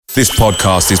This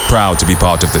podcast is proud to be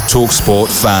part of the TalkSport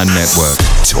Fan Network.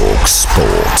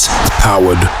 TalkSport.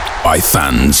 Powered by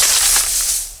fans.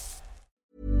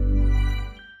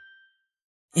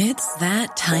 It's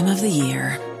that time of the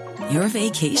year. Your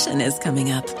vacation is coming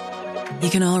up. You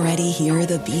can already hear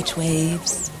the beach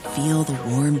waves, feel the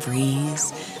warm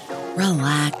breeze,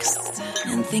 relax,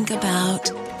 and think about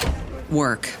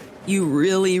work. You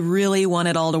really, really want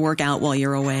it all to work out while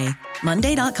you're away.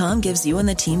 Monday.com gives you and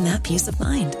the team that peace of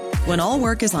mind. When all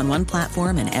work is on one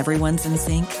platform and everyone's in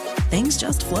sync, things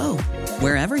just flow.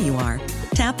 Wherever you are,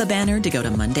 tap the banner to go to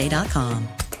Monday.com.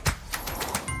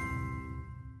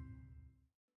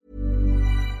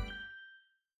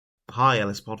 Hi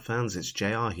LSPod fans, it's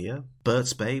JR here.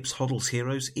 Bert's Babes, Hoddle's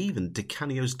Heroes, even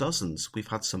DiCanio's Dozens. We've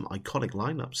had some iconic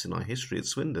lineups in our history at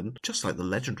Swindon, just like the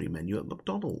legendary menu at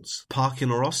McDonald's.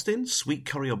 Parkin or Austin, sweet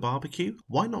curry or barbecue?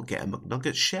 Why not get a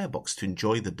McNuggets share box to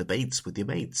enjoy the debates with your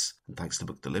mates? And thanks to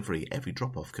McDelivery, every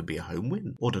drop-off can be a home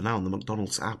win. Order now on the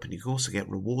McDonald's app and you can also get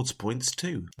rewards points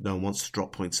too. No one wants to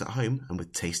drop points at home, and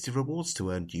with tasty rewards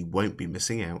to earn, you won't be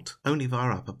missing out. Only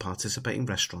via app at participating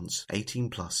restaurants.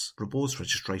 18+. Rewards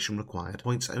registration required.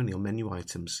 Points only on menu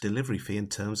items. Delivery fee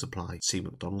and terms apply. See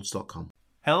mcdonalds.com.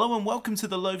 Hello and welcome to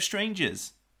The Loathe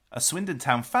Strangers, a Swindon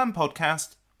Town fan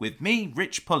podcast with me,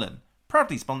 Rich Pullen,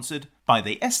 proudly sponsored by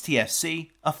the STFC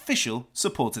Official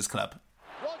Supporters Club.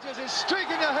 Rogers is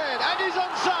streaking ahead and he's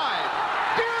onside.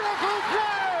 Beautiful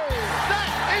play! That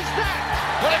is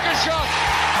that! What a good shot!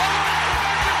 Oh,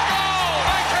 goal!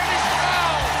 By Kenny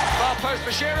Sproul! Far post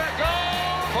for Shearer,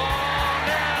 goal! 4-0,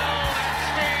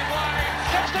 that's Steve White.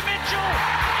 Steps to Mitchell!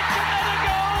 It's another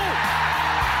goal!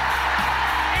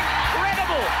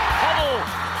 Incredible! Hubble!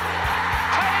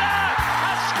 Taylor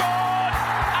has scored,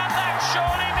 and that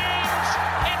surely means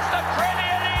it's the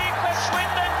Premier League for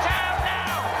Swindon Town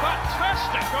now!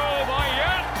 Fantastic goal by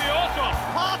Jan Piotr!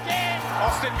 Parkin!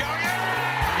 Austin going in!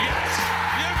 Yes!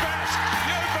 You bet!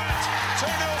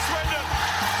 2-0 Swindon!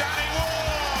 Danny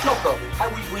Ward! Loco, I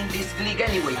will win this league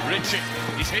anyway. Richie,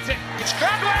 he's hit it. It's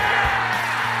Cradley!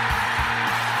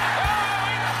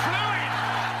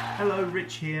 Hello,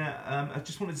 Rich here. I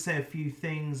just wanted to say a few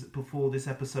things before this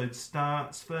episode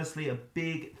starts. Firstly, a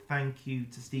big thank you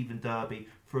to Stephen Darby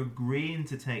for agreeing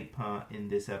to take part in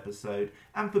this episode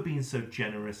and for being so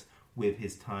generous with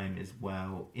his time as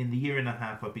well. In the year and a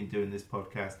half I've been doing this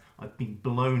podcast, I've been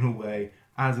blown away,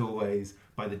 as always,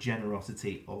 by the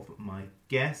generosity of my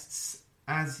guests.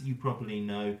 As you probably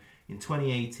know, in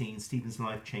 2018, Stephen's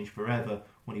life changed forever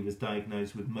when he was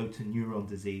diagnosed with motor neuron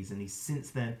disease, and he's since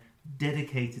then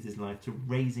dedicated his life to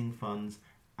raising funds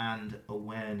and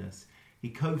awareness. He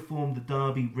co-formed the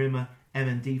Darby Rimmer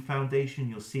M&D Foundation.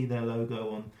 You'll see their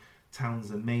logo on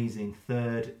Town's amazing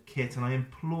third kit, and I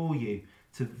implore you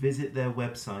to visit their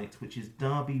website, which is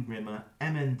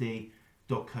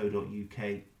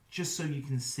darbyrimmermnd.co.uk, just so you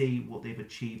can see what they've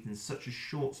achieved in such a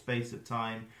short space of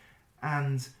time.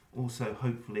 And also,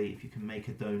 hopefully, if you can make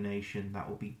a donation, that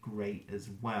will be great as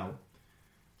well.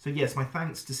 So yes, my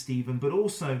thanks to Stephen, but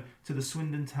also to the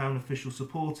Swindon Town Official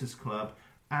Supporters Club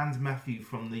and Matthew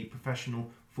from the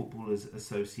Professional Footballers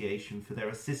Association for their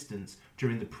assistance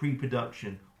during the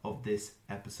pre-production of this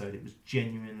episode. It was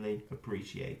genuinely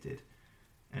appreciated.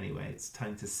 Anyway, it's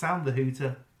time to sound the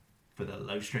hooter for the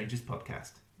Loathe Strangers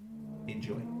podcast.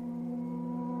 Enjoy.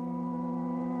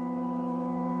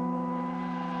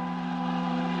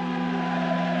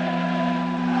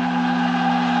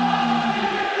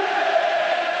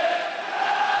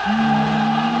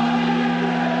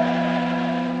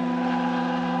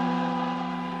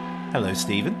 Hello,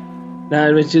 Stephen. Hi,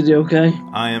 Richard, you okay?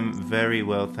 I am very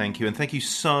well, thank you. And thank you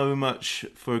so much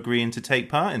for agreeing to take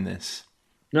part in this.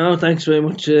 No, thanks very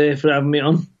much for having me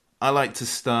on. I like to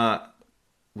start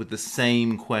with the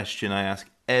same question I ask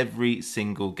every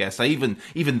single guest. Even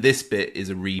this bit is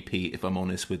a repeat, if I'm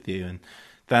honest with you. And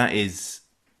that is,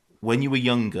 when you were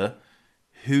younger,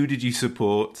 who did you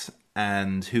support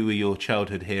and who were your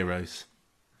childhood heroes?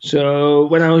 So,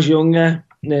 when I was younger,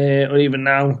 or even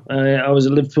now, I was a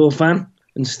Liverpool fan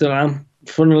and still am.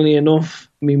 Funnily enough,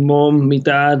 my mum, my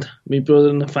dad, my brother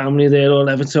and the family, they're all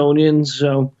Evertonians,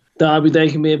 so Derby Day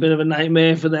can be a bit of a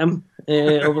nightmare for them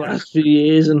over the last few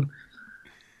years, and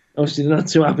obviously they're not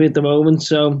too happy at the moment.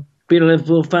 So, being a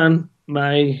Liverpool fan,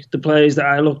 the players that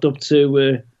I looked up to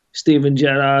were Steven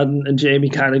Gerrard and Jamie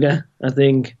Carragher. I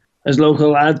think as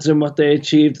local lads and what they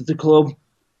achieved at the club,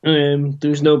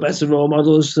 there's no better role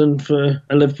models than for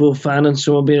a Liverpool fan and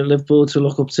someone being at Liverpool to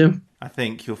look up to. I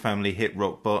think your family hit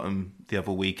rock bottom the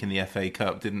other week in the FA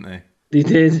Cup, didn't they? They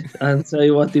did, and tell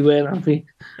you what, they weren't happy.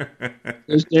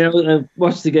 I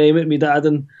watched the game with my dad,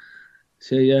 and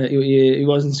so yeah, he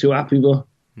wasn't too happy, but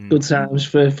good times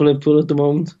for Liverpool at the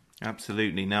moment.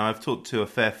 Absolutely. Now, I've talked to a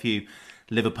fair few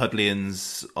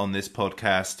Liverpudlians on this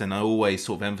podcast, and I always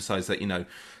sort of emphasise that,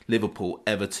 Liverpool,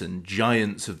 Everton,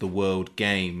 giants of the world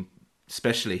game,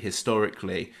 especially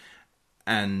historically,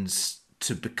 and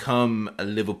to become a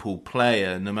Liverpool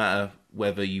player, no matter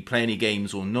whether you play any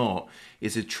games or not,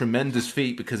 is a tremendous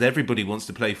feat because everybody wants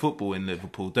to play football in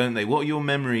Liverpool, don't they? What are your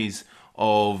memories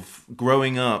of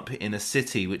growing up in a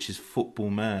city which is football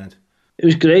mad? It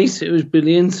was great. It was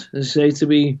brilliant. As I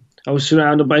say, I was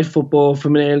surrounded by football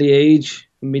from an early age.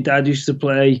 My dad used to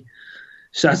play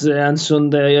Saturday and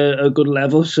Sunday at a good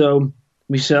level. So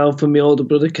myself and my older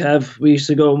brother Kev, we used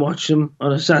to go and watch them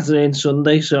on a Saturday and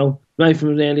Sunday. So right from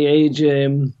an early age,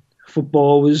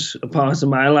 football was a part of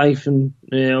my life, and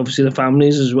obviously the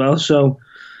families as well. So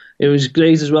it was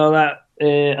great as well that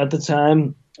at the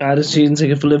time I had a season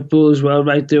ticket for Liverpool as well,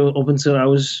 right there up until I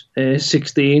was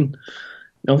 16.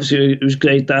 Obviously it was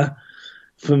great that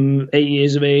from 8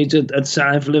 years of age I'd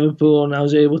signed for Liverpool, and I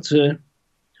was able to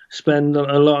spend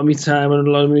a lot of my time and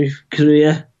a lot of my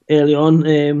career early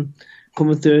on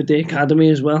coming through the academy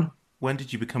as well. When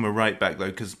did you become a right back though?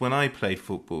 Because when I played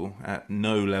football at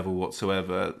no level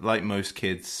whatsoever, like most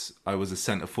kids, I was a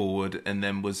centre forward and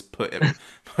then was put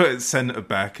at centre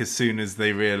back as soon as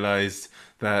they realised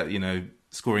that,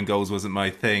 scoring goals wasn't my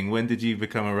thing. When did you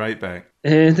become a right back?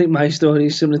 I think my story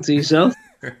is similar to yourself.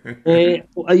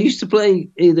 I used to play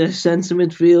either centre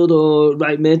midfield or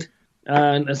right mid,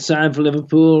 and I signed for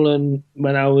Liverpool, and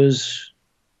when I was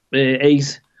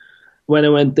 8, when I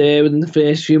went there within the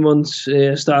first few months,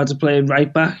 I started playing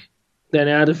right back. Then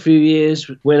I had a few years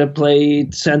where I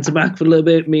played centre back for a little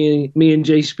bit. Me and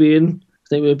Jay Spearn, I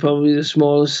think we were probably the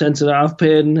smallest centre half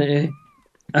pair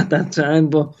at that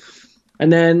time.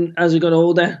 And then as I got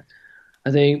older,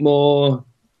 I think more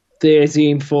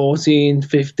 13, 14,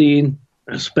 15,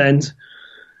 I spent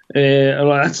a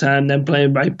lot of time then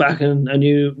playing right back, and I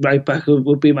knew right back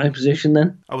would be my position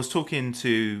then. I was talking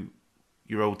to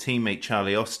your old teammate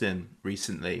Charlie Austin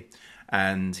recently,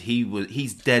 and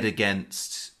he's dead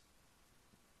against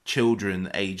children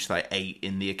aged like 8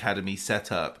 in the academy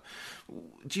setup.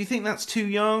 Do you think that's too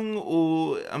young,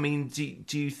 or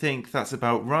do you think that's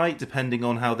about right, depending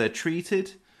on how they're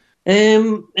treated?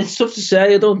 It's tough to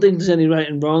say. I don't think there's any right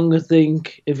and wrong. I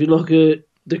think if you look at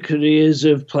the careers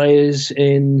of players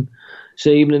in,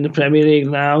 say, even in the Premier League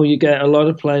now, you get a lot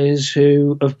of players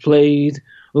who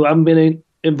haven't been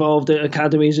involved at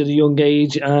academies at a young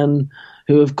age and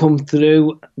who have come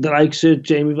through. The likes of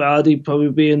Jamie Vardy probably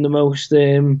being the most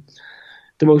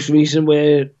recent,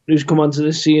 who's come onto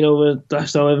the scene over the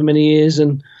last however many years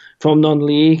and from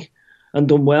non-league and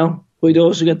done well. But you'd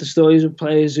also get the stories of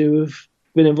players who have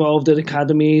been involved at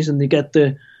academies and they get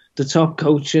the top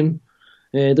coaching,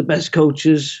 the best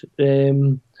coaches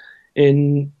in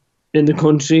the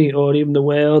country or even the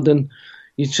world, and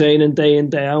you're training day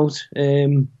in, day out.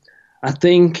 I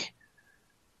think,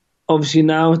 obviously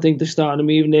now, they're starting them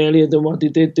even earlier than what they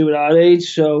did do at our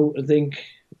age. So I think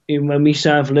even when we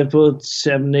signed for Liverpool at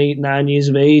 7, 8, 9 years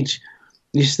of age,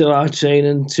 you still are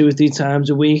training 2 or 3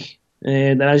 times a week.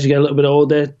 And then as you get a little bit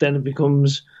older, then it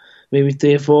becomes maybe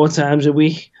 3 or 4 times a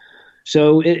week.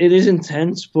 So it is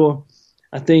intense, but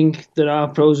I think there are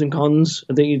pros and cons.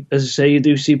 I think, as I say, you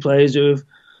do see players who've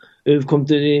come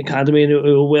to the academy and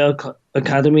who are world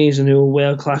academies and who are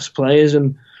world-class players,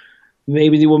 and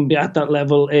maybe they wouldn't be at that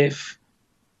level if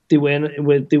they weren't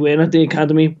at the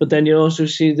academy. But then you also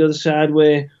see the other side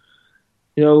where,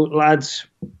 lads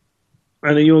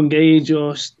at a young age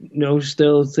or,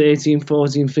 still 13,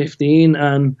 14, 15,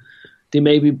 and they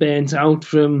may be burnt out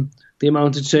from the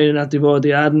amount of training that they've already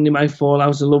had, and they might fall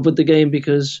out of love with the game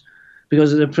because of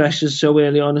the pressures so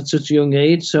early on at such a young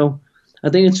age. So I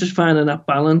think it's just finding that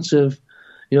balance of,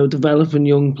 developing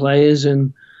young players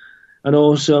and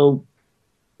also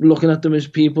looking at them as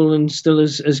people and still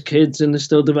as kids, and they're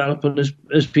still developing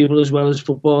as people as well as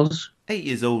footballers. 8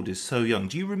 years old is so young.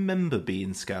 Do you remember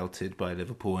being scouted by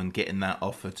Liverpool and getting that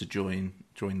offer to join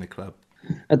the club?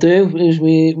 I do.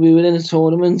 We were in a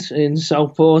tournament in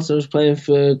Southport. I was playing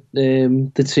for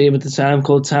the team at the time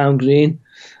called Town Green,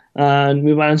 and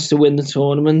we managed to win the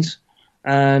tournament.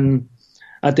 And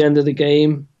at the end of the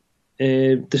game,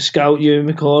 the scout, Ewan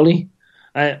McCauley,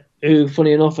 who,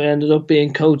 funny enough, I ended up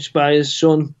being coached by his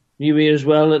son, Huey, as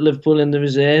well, at Liverpool in the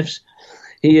reserves.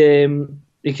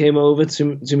 He came over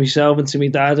to myself and to my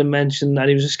dad and mentioned that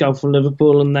he was a scout from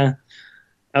Liverpool and that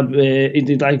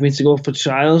he'd like me to go for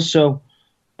trials. So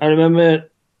I remember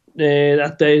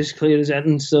that day as clear as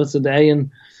anything still today. And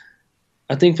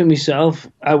I think for myself,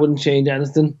 I wouldn't change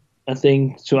anything. I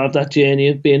think to have that journey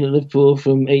of being at Liverpool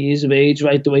from 8 years of age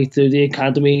right the way through the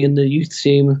academy and the youth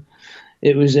team,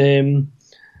 it was,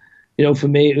 for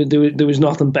me, there was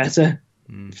nothing better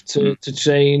to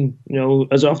train,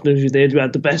 as often as we did. We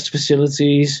had the best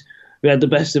facilities, we had the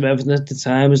best of everything at the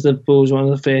time, as Liverpool was one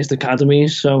of the first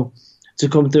academies. So to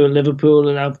come through at Liverpool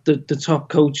and have the top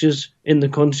coaches in the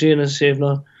country, and as I say, if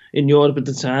not in Europe at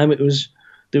the time,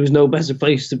 there was no better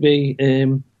place to be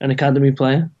an academy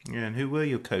player. Yeah, and who were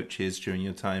your coaches during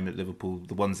your time at Liverpool,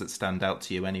 the ones that stand out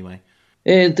to you anyway?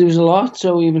 There was a lot,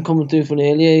 so even coming through from an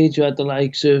early age, you had the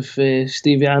likes of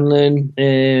Stevie Hanlon,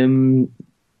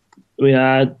 we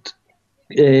had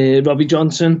Robbie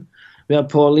Johnson, we had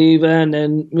Paul Lever, and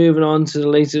then moving on to the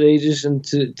later ages and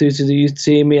through to the youth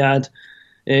team, we had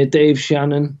Dave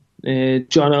Shannon,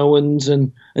 John Owens,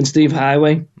 and Steve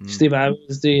Highway. Steve Highway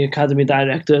was the academy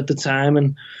director at the time,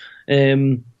 and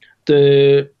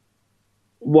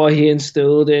what he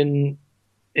instilled in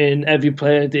every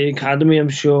player at the academy, I'm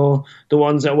sure the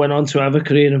ones that went on to have a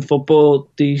career in football,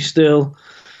 they still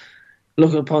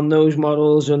look upon those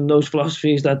models and those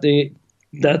philosophies that they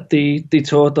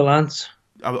taught the lads.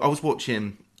 I was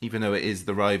watching, even though it is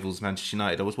the rivals Manchester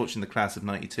United, I was watching the class of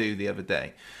 '92 the other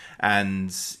day, and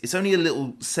it's only a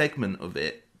little segment of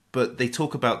it, but they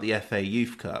talk about the FA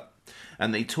Youth Cup,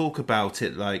 and they talk about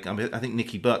it like, I think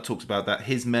Nicky Butt talks about that,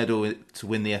 his medal to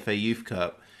win the FA Youth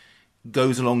Cup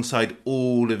goes alongside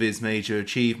all of his major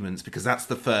achievements, because that's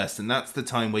the first, and that's the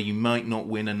time where you might not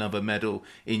win another medal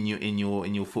in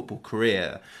your football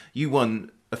career. You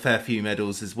won a fair few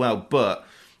medals as well, but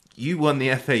you won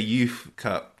the FA Youth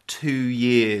Cup 2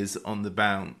 years on the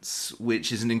bounce,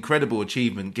 which is an incredible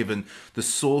achievement given the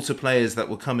sort of players that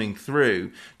were coming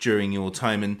through during your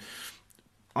time. And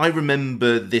I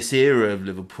remember this era of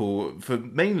Liverpool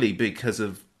mainly because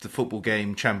of the Football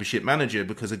Game Championship Manager,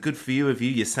 because a good few of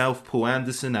you, yourself, Paul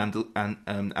Anderson,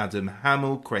 and Adam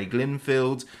Hamill, Craig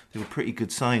Linfield, they were pretty good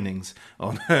signings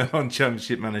on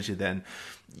Championship Manager then.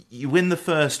 You win the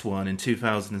first one in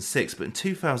 2006, but in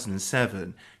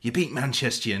 2007, you beat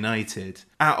Manchester United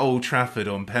at Old Trafford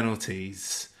on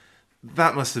penalties.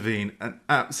 That must have been an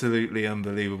absolutely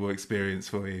unbelievable experience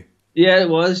for you. Yeah, it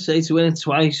was. To win it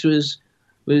twice was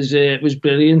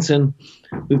brilliant, and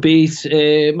we beat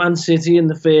Man City in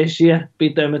the first year.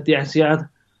 Beat them at the Etihad.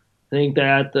 I think they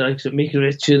had the likes of Mika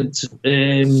Richards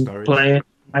playing,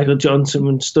 Michael Johnson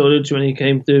and Sturridge when he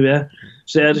came through there.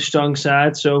 So they had a strong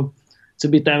side. So to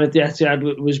beat them at the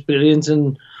Etihad was brilliant,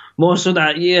 and more so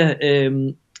that year,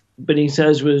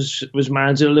 Benitez was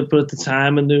manager of Liverpool at the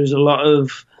time, and there was a lot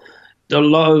of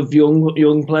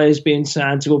young players being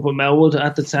signed to go up at Melwood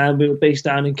at the time. We were based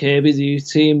down in Kirby, the youth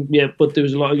team, but there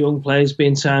was a lot of young players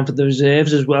being signed for the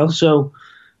reserves as well. So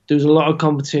there was a lot of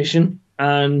competition,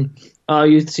 and our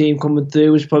youth team coming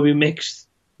through was probably mixed,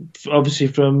 obviously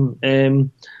from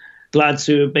lads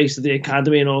who were based at the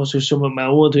academy and also some at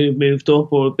Melwood who moved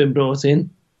up or had been brought in.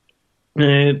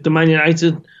 The Man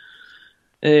United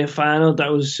final,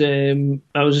 that was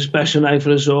a special night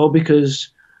for us all, because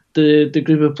the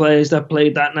group of players that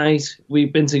played that night,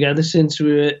 we've been together since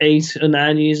we were 8 or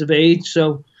 9 years of age.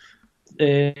 So,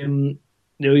 you're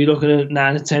looking at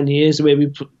 9 or 10 years the way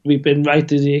we've been right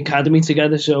through the academy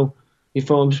together. So you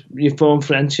form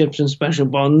friendships and special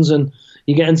bonds, and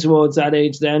you're getting towards that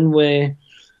age then where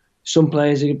some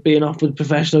players are being offered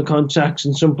professional contracts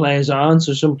and some players aren't.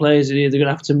 So some players are either going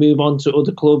to have to move on to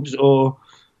other clubs or,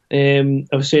 I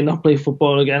would say, not play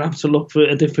football again, have to look for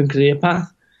a different career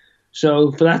path.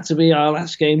 So for that to be our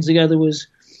last game together was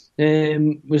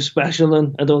special,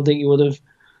 and I don't think you would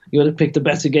have picked a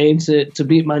better game to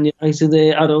beat Man United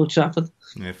at Old Trafford.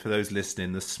 Yeah, for those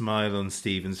listening, the smile on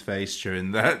Stephen's face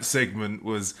during that segment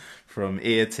was from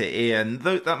ear to ear. And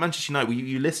that Manchester United,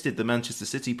 you listed the Manchester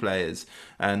City players,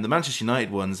 and the Manchester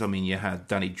United ones, I mean, you had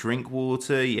Danny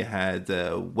Drinkwater, you had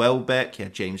Welbeck, you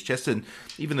had James Chester, and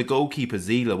even the goalkeeper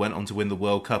Zieler went on to win the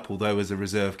World Cup, although as a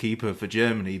reserve keeper for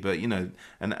Germany. But, an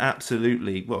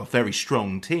absolutely, very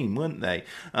strong team, weren't they?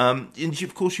 And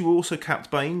of course, you were also capped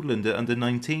by England at under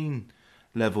 19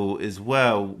 level as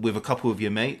well, with a couple of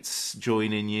your mates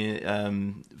joining you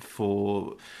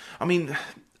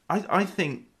I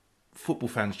think football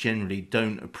fans generally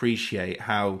don't appreciate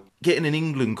how getting an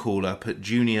England call-up at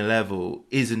junior level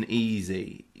isn't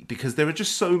easy, because there are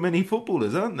just so many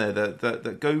footballers, aren't there,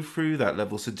 that go through that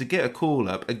level. So to get a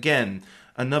call-up, again,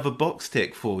 another box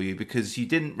tick for you, because you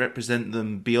didn't represent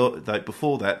them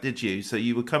before that, did you? So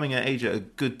you were coming at age at a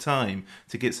good time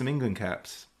to get some England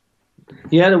caps.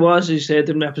 Yeah, there was. As you said,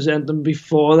 didn't represent them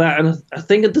before that, and I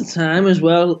think at the time as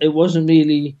well, it wasn't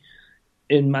really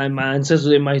in my mindset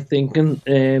or in my thinking.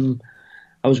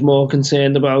 I was more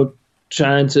concerned about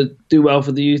trying to do well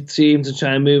for the youth team to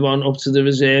try and move on up to the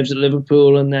reserves at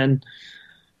Liverpool, and then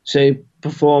say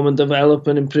perform and develop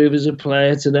and improve as a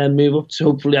player to then move up to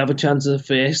hopefully have a chance at the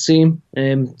first team.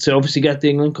 To obviously get the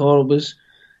England call was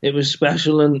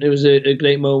special, and it was a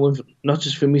great moment, not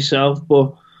just for myself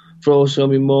but for also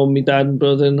my mum, my dad and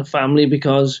brother and the family,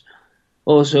 because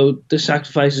also the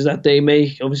sacrifices that they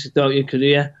make obviously throughout your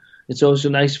career. It's also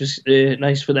nice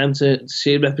for them to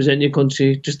see represent your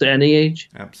country just at any age.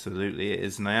 Absolutely, it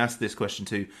is. And I asked this question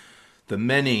to the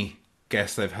many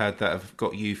guests I've had that have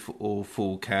got you for all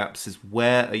full caps: is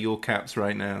where are your caps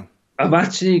right now? I've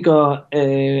actually got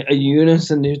a unit,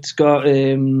 and it's got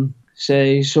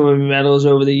say some of my medals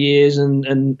over the years, and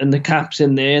the caps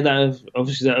in there that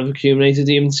I've accumulated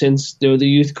even since the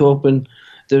Youth Cup and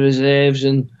the reserves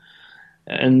and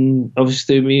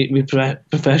obviously my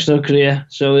professional career.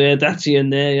 So yeah, that's in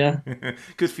there, yeah.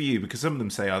 Good for you, because some of them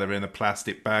say, they're in a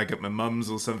plastic bag at my mum's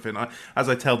or something. As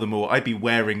I tell them all, I'd be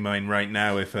wearing mine right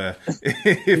now if I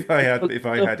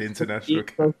had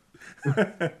international.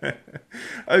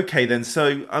 Okay, then.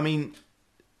 So I mean,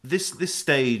 this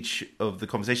stage of the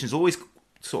conversation is always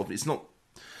sort of, it's not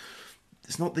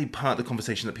the part of the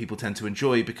conversation that people tend to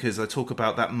enjoy, because I talk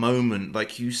about that moment,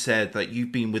 like you said, that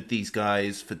you've been with these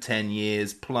guys for 10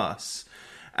 years plus,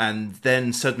 and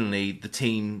then suddenly the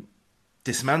team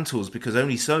dismantles because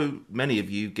only so many of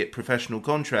you get professional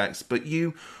contracts, but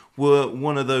you were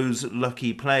one of those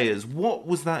lucky players. What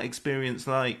was that experience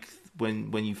like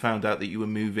when you found out that you were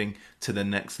moving to the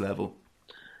next level?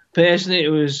 Personally, it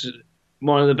was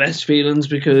one of the best feelings,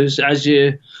 because as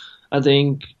you're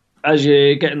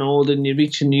getting older and you're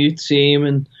reaching the youth team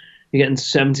and you're getting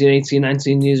 17, 18,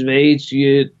 19 years of age,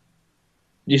 you're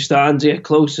starting to get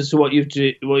closer to what you've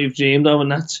dreamed of,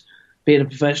 and that's being a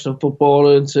professional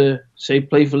footballer and to, say,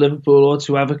 play for Liverpool or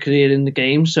to have a career in the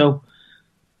game. So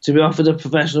to be offered a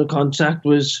professional contract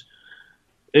was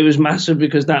massive,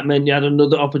 because that meant you had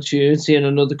another opportunity and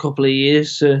another couple of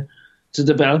years to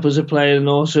develop as a player, and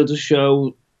also to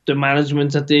show the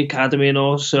management at the academy and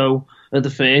also at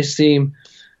the first team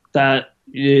that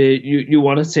you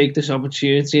want to take this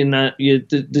opportunity and that you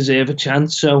deserve a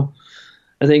chance. So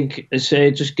I think, I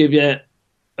say, just give you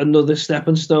another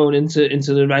stepping stone into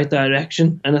the right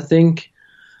direction. And I think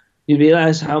you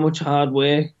realise how much hard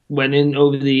work went in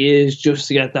over the years just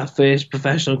to get that first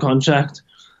professional contract.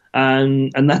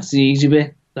 And that's the easy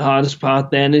bit. The hardest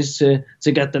part then is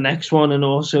to get the next one, and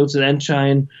also to then try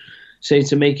and, say,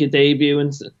 to make your debut.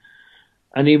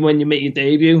 And even when you make your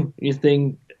debut, you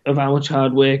think of how much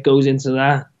hard work goes into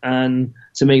that, and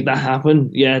to make that happen,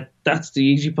 yeah, that's the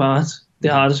easy part.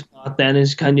 The hardest part then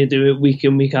is, can you do it week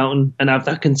in, week out, and have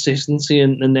that consistency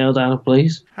and nail down a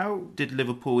place. How did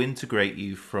Liverpool integrate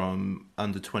you from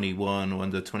under 21 or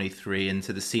under 23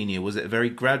 into the senior? Was it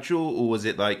very gradual, or was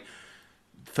it like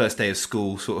first day of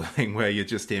school sort of thing where you're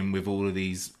just in with all of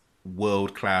these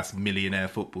world-class millionaire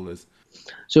footballers?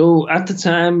 So at the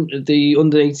time, the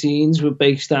under-18s were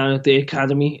based down at the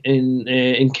academy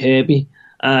in Kirby,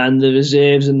 and the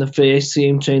reserves and the first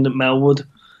team trained at Melwood.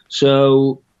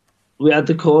 So we had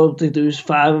the call. There was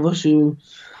 5 of us who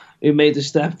made the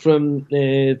step from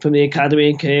the academy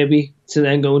in Kirby to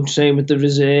then go and train with the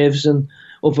reserves and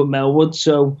up at Melwood.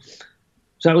 So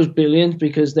that was brilliant,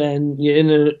 because then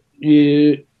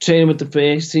you train with the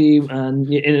first team and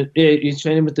you're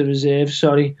training with the reserves.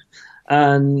 Sorry.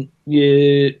 And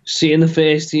you're seeing the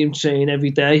first team train every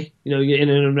day. You know, you're in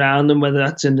and around them, whether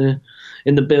that's in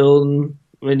the building,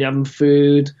 when you're having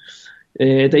food.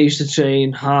 They used to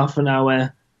train half an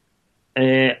hour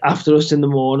after us in the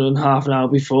morning, half an hour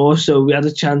before. So we had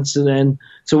a chance to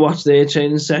watch their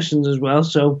training sessions as well.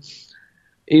 So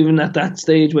even at that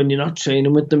stage, when you're not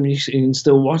training with them, you can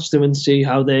still watch them and see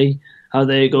how they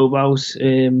go about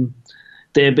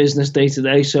their business day to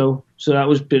day. So that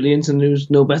was brilliant, and there was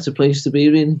no better place to be,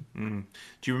 really. Mm.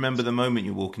 Do you remember the moment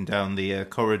you're walking down the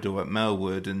corridor at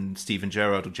Melwood and Stephen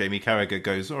Gerrard or Jamie Carragher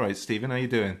goes, "All right, Stephen, how you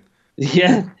doing?"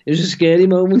 Yeah, it was a scary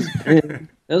moment. I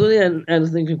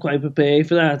don't think I'm quite prepared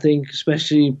for that. I think,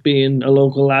 especially being a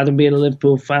local lad and being a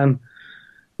Liverpool fan,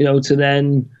 you know, to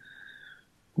then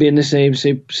be in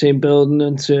the same building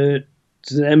and to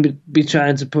then be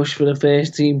trying to push for the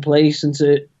first team place, and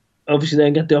to obviously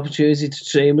then get the opportunity to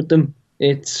train with them.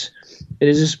 It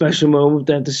is a special moment,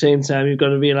 but at the same time, you've got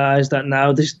to realise that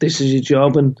now this is your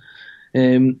job, and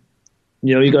you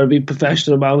know, you've got to be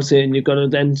professional about it, and you've got to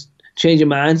then change your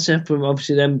mindset from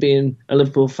obviously them being a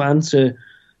Liverpool fan to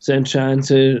then trying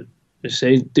to,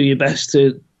 say, do your best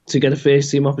to get a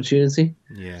first team opportunity.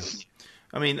 Yeah.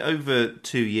 I mean, over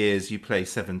 2 years, you play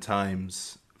 7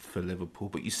 times for Liverpool,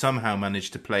 but you somehow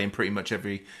managed to play in pretty much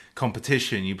every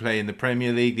competition. You play in the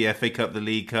Premier League, the FA Cup, the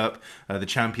League Cup, the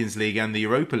Champions League and the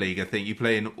Europa League. I think you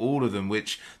play in all of them,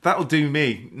 which that'll do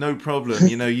me, no problem.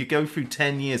 You go through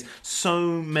 10 years, so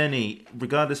many,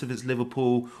 regardless if it's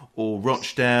Liverpool or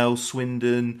Rochdale,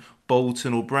 Swindon,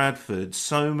 Bolton or Bradford,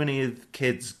 so many of the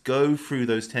kids go through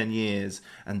those 10 years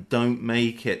and don't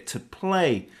make it to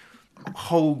play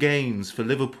whole games for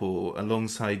Liverpool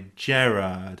alongside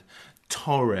Gerrard,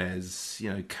 Torres,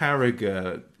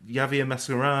 Carragher, Javier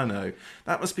Mascherano.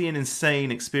 That must be an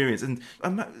insane experience. And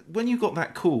when you got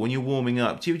that call, when you're warming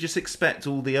up, do you just expect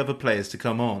all the other players to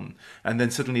come on and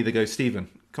then suddenly they go, Stephen,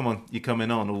 come on, you're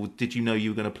coming on? Or did you know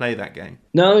you were going to play that game?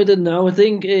 No, I didn't know. I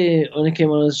think when I came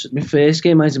on as my first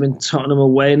game, might have been Tottenham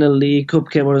away in the League Cup,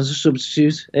 came on as a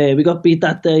substitute. We got beat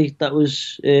that day. That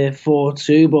was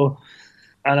 4-2,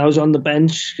 and I was on the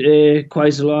bench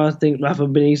quite a lot. I think Rafa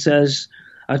Benitez,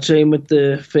 I trained with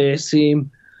the first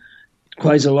team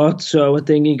quite a lot, so I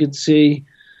think he could see,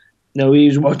 he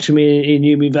was watching me, he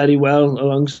knew me very well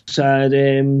alongside,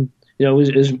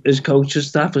 his coaching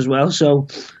staff as well. So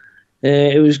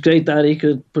it was great that he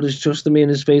could put his trust in me and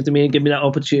his faith in me and give me that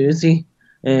opportunity.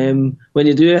 When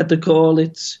you do get the call,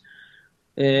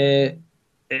 I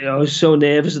was so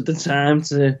nervous at the time.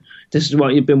 This is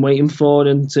what you've been waiting for,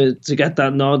 and to get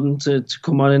that nod and to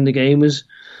come on in the game was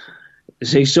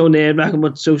so nerve-wracking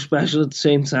but so special at the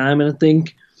same time. And I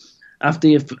think after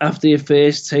your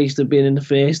first taste of being in the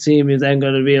first team, you're then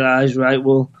going to realise, right,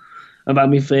 well, I've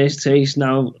had my first taste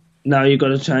now. Now you've got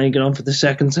to try and get on for the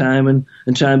second time and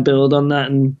try and build on that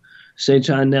and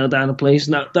try and nail down a place.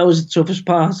 And that was the toughest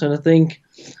part. And I think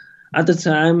at the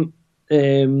time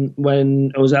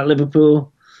when I was at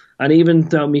Liverpool, and even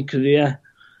throughout my career,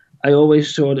 I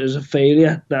always thought it was a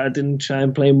failure that I didn't try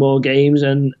and play more games.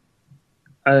 And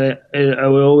I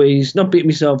would always, not beat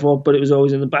myself up, but it was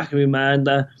always in the back of my mind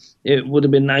that it would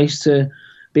have been nice to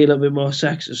be a little bit more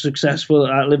successful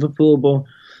at Liverpool. But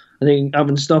I think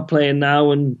having stopped playing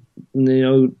now and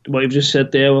what you've just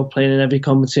said there, we're playing in every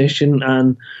competition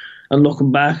and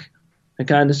looking back, I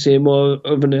kind of see more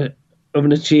of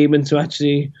an achievement to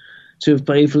have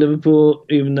played for Liverpool,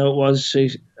 even though it was a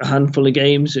handful of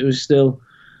games. It was still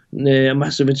a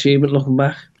massive achievement looking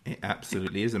back. It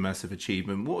absolutely is a massive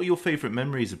achievement. What are your favourite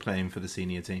memories of playing for the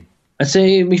senior team? I'd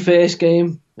say my first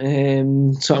game,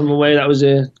 Tottenham away, that was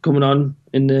coming on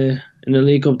in the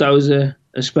League Cup. That was a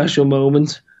special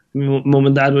moment. My mum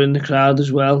and dad were in the crowd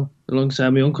as well,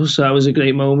 alongside my uncle, so that was a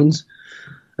great moment.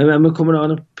 I remember coming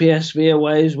on a PSV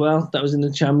away as well. That was in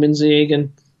the Champions League,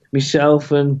 and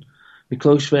myself and my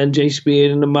close friend Jay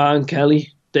Spear and Martin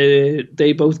Kelly,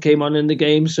 they both came on in the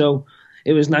game, so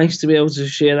it was nice to be able to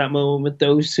share that moment with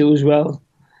those two as well.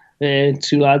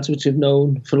 Two lads which I've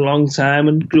known for a long time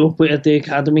and grew up with at the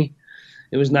academy.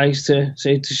 It was nice to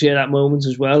share that moment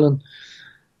as well. And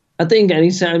I think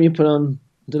any time you put on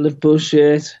the Liverpool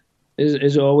shirt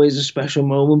is always a special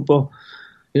moment. But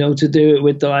to do it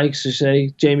with the likes of,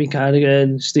 say, Jamie Carragher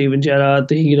and Steven Gerrard,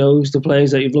 the heroes, the players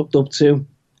that you've looked up to,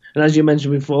 and as you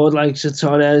mentioned before, like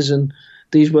Torres and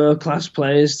these world-class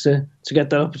players, to get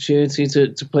that opportunity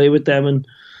to play with them and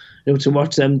to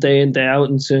watch them day in, day out,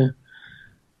 and to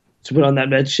put on that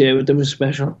red shirt with them was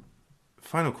special.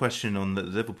 Final question on the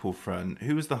Liverpool front.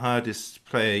 Who was the hardest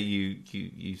player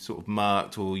you sort of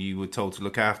marked or you were told to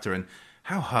look after, and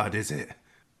how hard is it?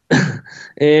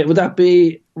 Would that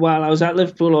be while I was at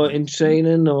Liverpool or in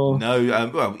training? Or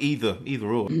No, either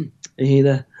or.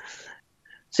 Either.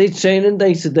 See, training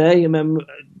day to day, I remember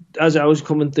as I was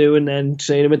coming through and then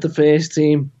training with the first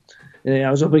team, I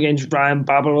was up against Ryan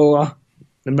Babel a lot.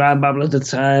 And Ryan Babel at the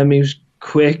time, he was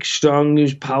quick, strong, he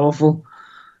was powerful.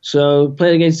 So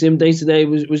playing against him day to day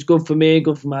was good for me,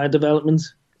 good for my development.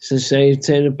 So say,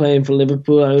 turning playing for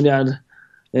Liverpool, I only had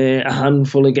a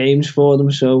handful of games for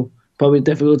them, so probably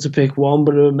difficult to pick one.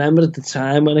 But I remember at the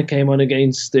time when I came on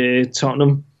against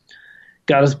Tottenham,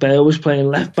 Gareth Bale was playing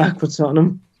left back for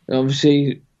Tottenham. And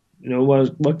obviously,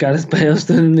 what Gareth Bale's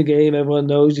done in the game, everyone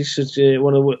knows he's such a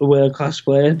world-class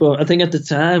player. But I think at the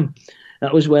time,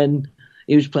 that was when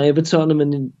he was playing for Tottenham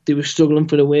and they were struggling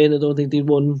for the win. I don't think they'd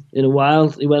won in a while.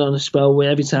 He went on a spell where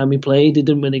every time he played, he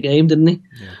didn't win a game, didn't he?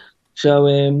 Yeah. So,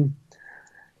 I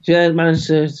managed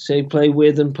to play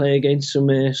with and play against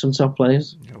some top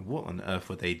players. Yeah, what on earth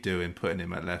were they doing putting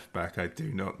him at left back? I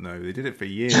do not know. They did it for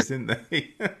years, didn't they?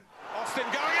 Austin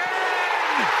going in!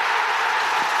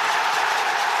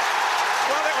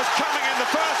 Well, it was coming in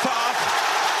the first half.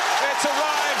 It's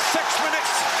arrived 6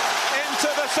 minutes into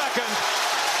the second.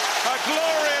 A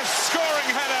glorious scoring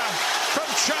header from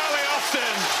Charlie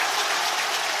Austin.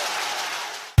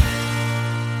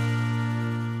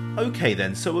 Okay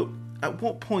then, so at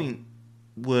what point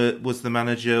was the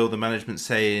manager or the management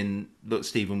saying, look,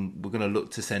 Stephen, we're going to look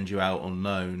to send you out on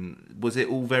loan? Was it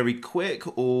all very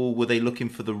quick, or were they looking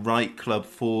for the right club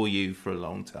for you for a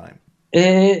long time?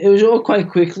 It was all quite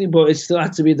quickly, but it still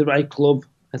had to be the right club.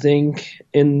 I think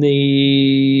around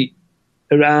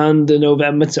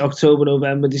the October,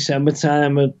 November, December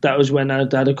time, that was when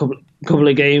I'd had a couple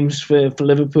of games for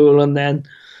Liverpool, and then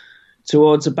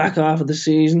towards the back half of the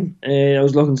season, I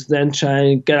was looking to then try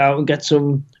and get out and get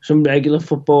some regular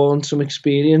football and some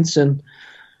experience. And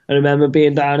I remember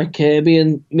being down at Kirby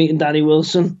and meeting Danny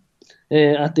Wilson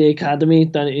at the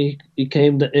academy. He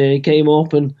came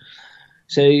up, and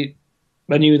so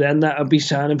I knew then that I'd be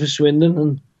signing for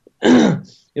Swindon, and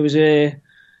it was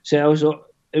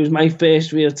my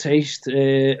first real taste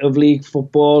of league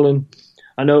football. And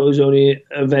I know it was only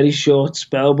a very short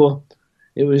spell, but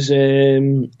it was a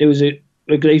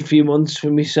great few months for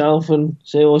myself and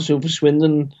also for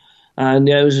Swindon, and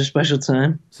yeah, it was a special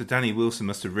time. So Danny Wilson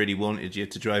must have really wanted you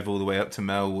to drive all the way up to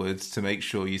Melwood to make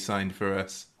sure you signed for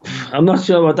us. I'm not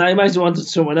sure about that. He might have wanted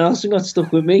someone else and got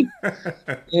stuck with me.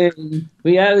 But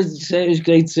yeah, it was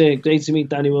great to meet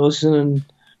Danny Wilson, and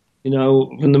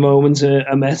from the moment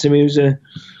I met him, he was a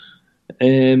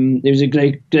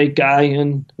great guy,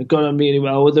 and I got on really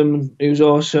well with him. He was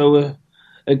also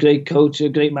a great coach, a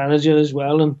great manager as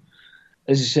well. And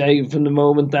as I say, from the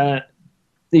moment that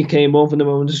he came up and the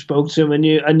moment I spoke to him, I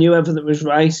knew everything was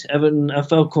right. I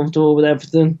felt comfortable with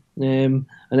everything. And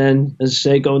then, as I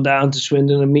say, going down to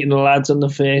Swindon and meeting the lads on the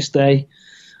first day,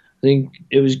 I think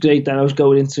it was great that I was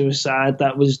going into a side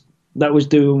that was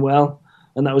doing well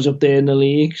and that was up there in the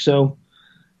league. So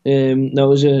that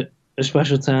was a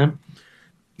special time.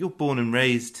 You're born and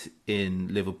raised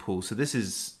in Liverpool, so this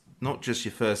is not just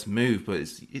your first move, but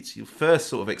it's your first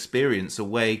sort of experience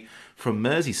away from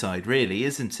Merseyside, really,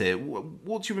 isn't it?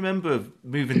 What do you remember of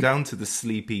moving down to the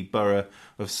sleepy borough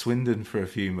of Swindon for a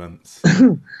few months?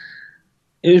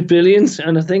 It was brilliant,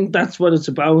 and I think that's what it's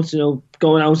about,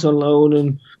 going out on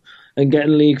loan and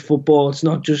getting league football. It's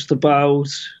not just about,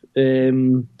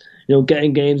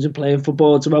 getting games and playing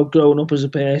football. It's about growing up as a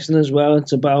person as well.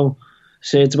 It's about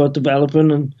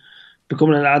developing and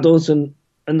becoming an adult, and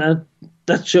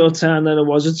that short time that I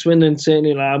was at Swindon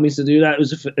certainly allowed me to do that. It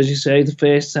was, as you say, the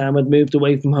first time I'd moved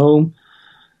away from home,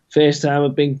 first time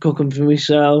I'd been cooking for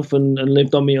myself and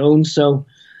lived on my own. So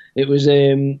it was,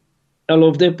 I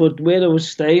loved it. But where I was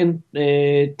staying,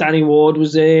 Danny Ward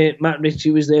was there, Matt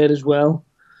Ritchie was there as well,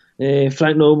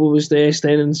 Frank Noble was there,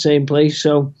 staying in the same place.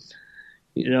 So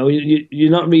you're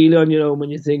not really on your own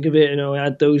when you think of it. I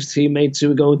had those teammates who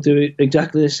were going through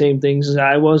exactly the same things as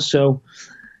I was. So.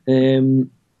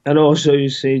 And also, you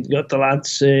got the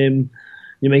lads, you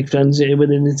make friends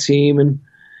within the team, and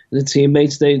the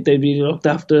teammates, they really looked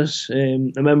after us. I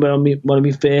remember on one of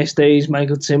my first days,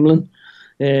 Michael Timlin,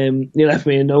 he left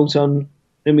me a note in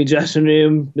my dressing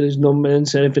room with his number and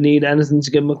said if I need anything to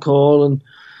give him a call,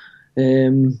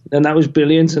 and that was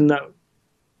brilliant, and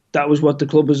that was what the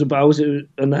club was about,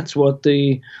 and that's what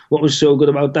was so good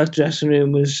about that dressing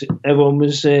room was everyone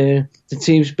was the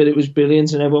team spirit was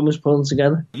brilliant and everyone was pulling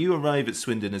together. You arrive at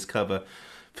Swindon as cover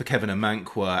for Kevin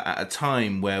Amankwa at a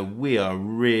time where we are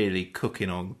really cooking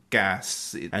on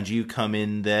gas, and you come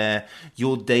in there.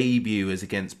 Your debut is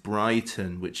against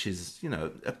Brighton, which is,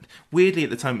 weirdly at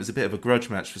the time it was a bit of a grudge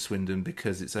match for Swindon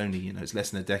because it's only, it's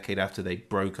less than a decade after they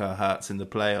broke our hearts in the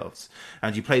playoffs,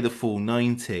 and you play the full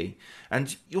 90.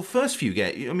 And your first few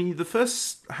games, the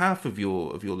first half of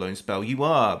your loan spell, you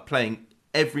are playing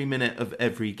every minute of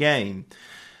every game.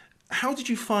 How did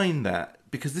you find that?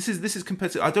 Because this is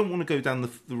competitive. I don't want to go down the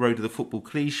road of the football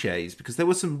cliches, because there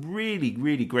were some really,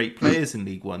 really great players in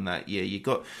League One that year.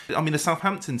 The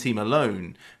Southampton team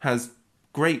alone has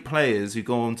great players who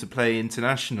go on to play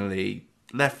internationally,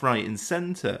 left, right and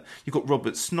centre. You've got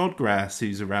Robert Snodgrass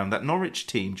who's around, that Norwich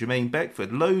team, Jermaine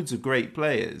Beckford, loads of great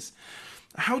players.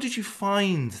 How did you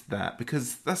find that?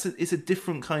 Because it's a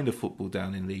different kind of football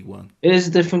down in League One. It is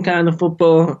a different kind of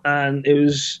football, and it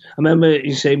was. I remember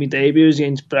you say my debut was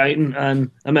against Brighton,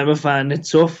 and I remember finding it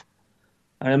tough.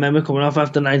 I remember coming off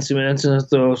after 90 minutes, and I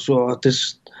thought,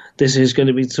 this is going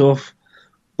to be tough.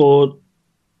 But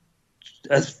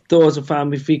I thought I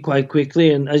found my feet quite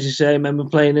quickly, and as you say, I remember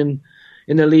playing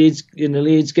in the Leeds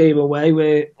game away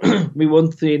where we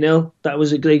won 3-0. That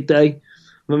was a great day.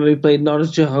 When we played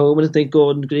Norwich at home, and I think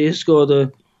Gordon Greer scored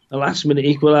a last-minute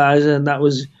equaliser, and that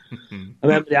was. I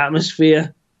remember the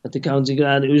atmosphere at the county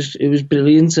ground. It was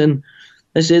brilliant, and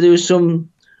I say there was some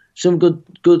good,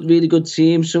 really good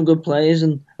teams, some good players,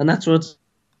 and that's what it's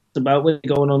about when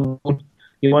you're going on.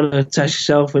 You want to test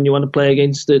yourself, and you want to play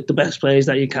against the best players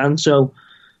that you can. So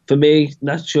for me,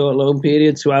 that short loan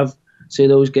period to have, say,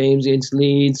 those games against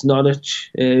Leeds,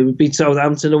 Norwich, we beat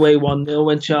Southampton away 1-0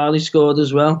 when Charlie scored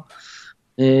as well.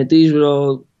 These were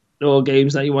all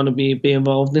games that you want to be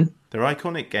involved in. They're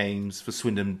iconic games for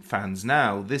Swindon fans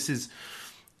now. This is,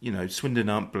 Swindon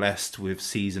aren't blessed with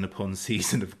season upon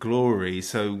season of glory,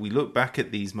 so we look back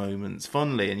at these moments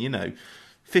fondly, and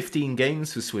 15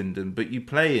 games for Swindon, but you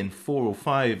play in 4 or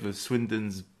 5 of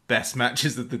Swindon's best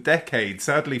matches of the decade.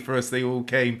 Sadly for us, they all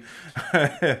came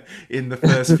in the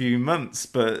first few months.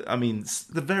 But, I mean,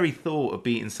 the very thought of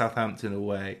beating Southampton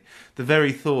away, the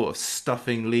very thought of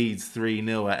stuffing Leeds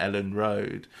 3-0 at Ellen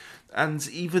Road, and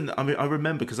even, I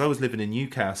remember, because I was living in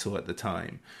Newcastle at the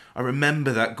time, I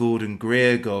remember that Gordon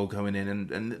Greer goal going in,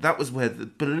 and that was where the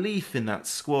belief in that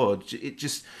squad,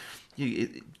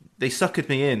 they suckered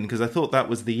me in, because I thought that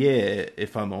was the year,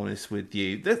 if I'm honest with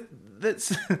you.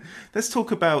 Let's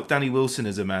talk about Danny Wilson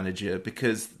as a manager,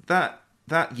 because that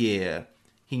year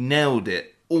he nailed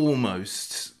it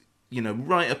almost,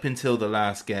 right up until the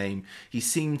last game. He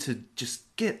seemed to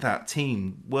just get that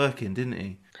team working, didn't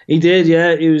he? He did,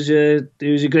 yeah. He was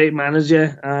a great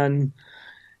manager, and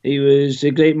he was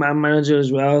a great man manager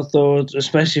as well. I thought,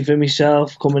 especially for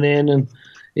myself coming in, and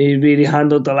he really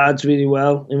handled the lads really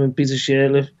well. Him and Peter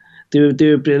Shirley, they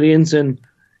were brilliant. And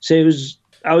I was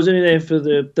only there for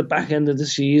the back end of the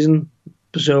season,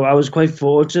 so I was quite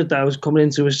fortunate that I was coming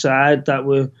into a side that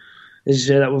were, as you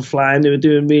say, that were flying. They were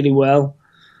doing really well,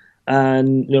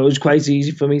 and it was quite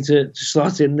easy for me to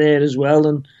slot in there as well.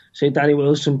 And say Danny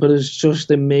Wilson put his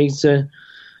trust in me to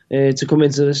come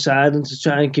into the side and to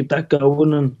try and keep that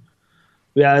going. And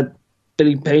we had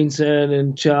Billy Painter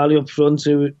and Charlie up front,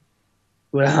 who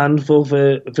were a handful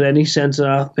for any centre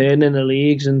half pairing in the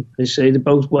leagues. And they say they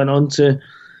both went on to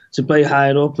play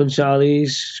higher up, and Charlie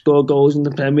scored goals in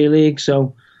the Premier League.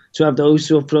 So to have those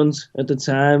two up front at the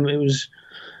time, it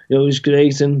was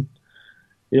great. And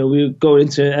we were going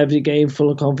into every game full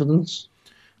of confidence.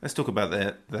 Let's talk about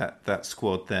that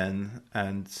squad then.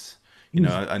 And,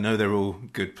 I know they're all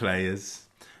good players,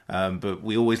 but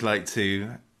we always like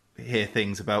to hear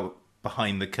things about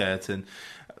behind the curtain.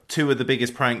 2 of the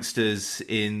biggest pranksters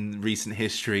in recent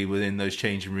history within those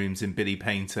changing rooms in Billy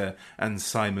Painter and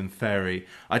Simon Ferry.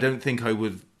 I don't think I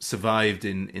would have survived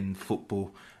in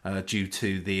football due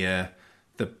to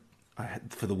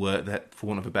for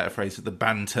want of a better phrase, the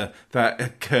banter that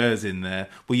occurs in there.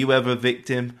 Were you ever a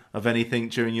victim of anything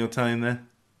during your time there?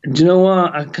 Do you know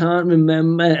what? I can't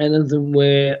remember anything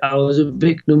where I was a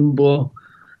victim, but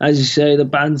as you say, the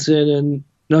banter, and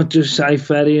not just Si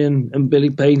Ferry and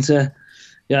Billy Painter,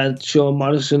 you had Sean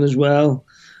Morrison as well.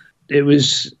 It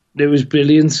was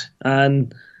brilliant,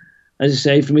 and as I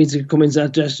say, for me to come into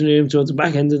that dressing room towards the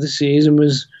back end of the season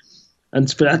and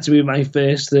for that to be my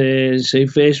first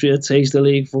real taste of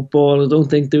league football, I don't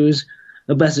think there was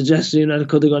a better dressing room that I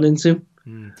could have gone into.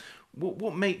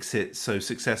 What makes it so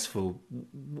successful?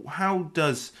 How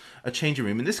does a changing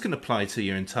room, and this can apply to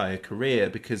your entire career,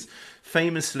 because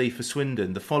famously for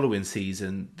Swindon, the following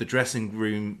season, the dressing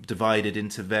room divided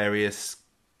into various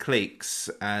cliques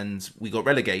and we got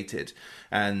relegated,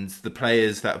 and the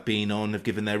players that have been on have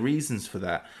given their reasons for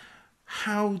that.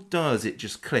 How does it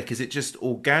just click? Is it just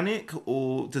organic,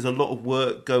 or does a lot of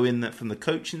work go in that from the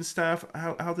coaching staff?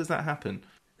 How does that happen?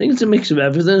 I think it's a mix of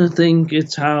everything. I think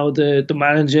it's how the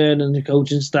manager and the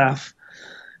coaching staff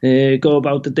go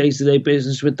about the day-to-day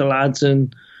business with the lads.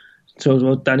 And talked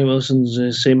about Danny Wilson's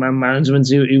man management.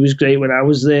 He was great when I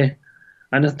was there.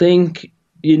 And I think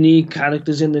you need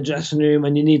characters in the dressing room,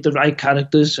 and you need the right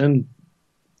characters. And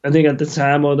I think at the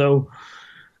time, although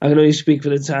I can only speak for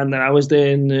the time that I was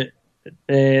there, and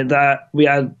that we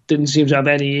didn't seem to have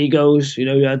any egos.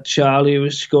 We had Charlie, who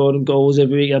was scoring goals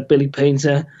every week. Had Billy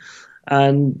Painter,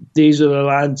 and these are the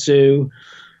lads who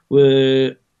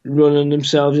were running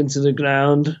themselves into the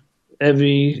ground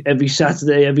every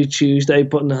Saturday, every Tuesday,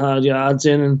 putting the hard yards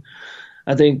in. And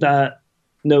I think that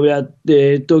we had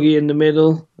Dougie in the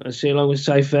middle, I say, along with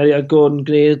Si Ferry. Had Gordon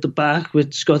Greer at the back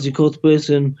with Scotty Cuthbert,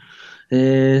 and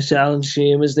Alan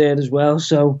Sheehan was there as well.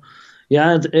 So you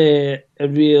had a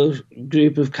real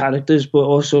group of characters, but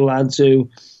also lads who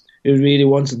really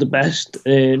wanted the best,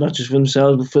 not just for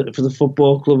themselves, but for the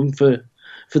football club and for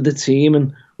the team.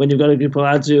 And when you've got a group of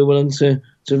lads who are willing to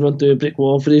run through a brick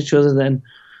wall for each other, then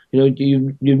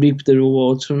you reap the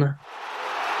rewards from that.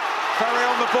 Ferry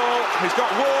on the ball, he's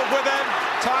got Ward with him.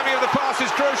 Timing of the pass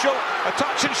is crucial. A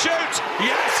touch and shoot.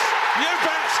 Yes, you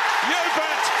bet.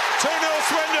 2-0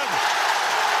 Swindon.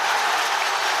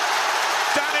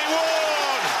 Danny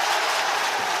Ward.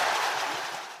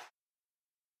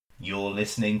 You're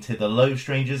listening to the Low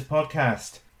Strangers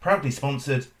podcast, proudly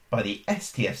sponsored by the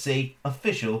STFC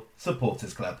Official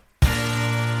Supporters Club.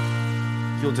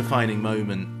 Your defining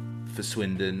moment for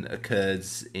Swindon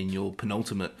occurs in your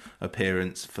penultimate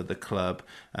appearance for the club.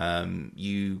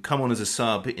 You come on as a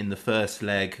sub in the first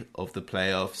leg of the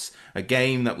playoffs, a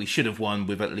game that we should have won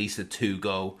with at least a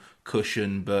 2-goal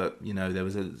cushion, but there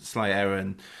was a slight error,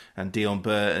 and Dion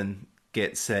Burton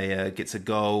gets a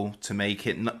goal to make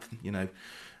it.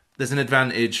 There's an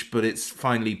advantage, but it's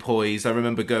finally poised. I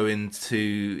remember going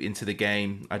into the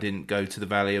game. I didn't go to the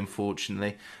Valley,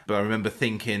 unfortunately, but I remember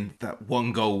thinking that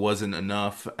one goal wasn't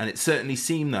enough, and it certainly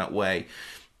seemed that way.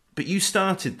 But you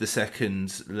started the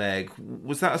second leg.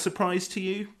 Was that a surprise to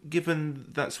you, given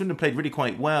that Swindon played really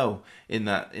quite well in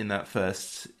that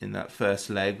first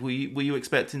leg? Were you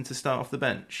expecting to start off the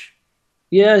bench?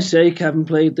 Yeah, I say Kevin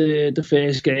played the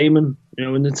first game, and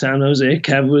in the time I was there, you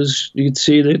could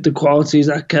see the qualities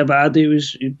that Kev had. He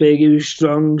was big, he was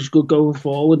strong, he was good going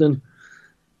forward, and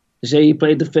I say he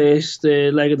played the first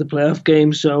leg of the playoff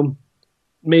game. So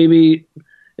maybe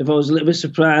if I was a little bit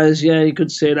surprised, yeah, you could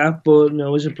say that. But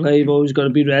as a player, you've always got to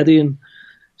be ready, and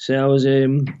so I was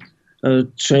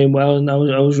trained well, and I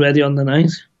was ready on the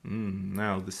night.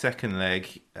 Now the second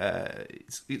leg,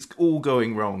 it's all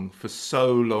going wrong for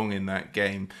so long in that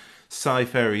game. Cy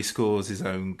Ferry scores his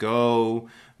own goal,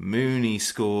 Mooney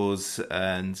scores,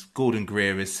 and Gordon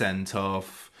Greer is sent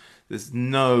off. There's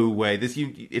no way.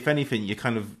 If anything,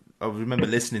 I remember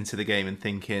listening to the game and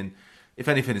thinking, if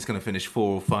anything, it's going to finish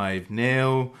 4 or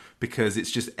 5-0 because it's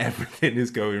just everything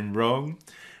is going wrong.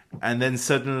 And then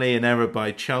suddenly an error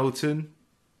by Charlton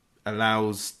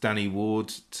allows Danny Ward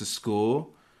to score,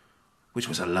 which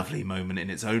was a lovely moment in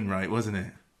its own right, wasn't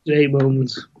it? Great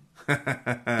moment.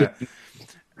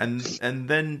 And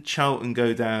then Charlton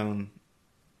go down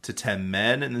to 10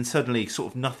 men, and then suddenly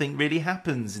sort of nothing really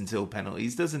happens until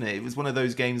penalties, doesn't it? It was one of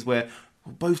those games where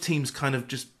both teams kind of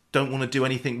just don't want to do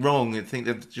anything wrong and think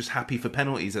they're just happy for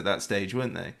penalties at that stage,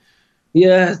 weren't they?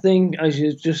 Yeah, I think, as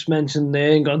you just mentioned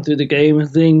there and gone through the game, I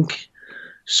think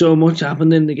so much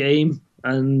happened in the game,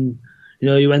 and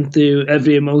you went through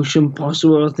every emotion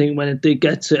possible. I think when it did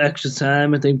get to extra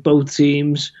time, I think both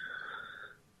teams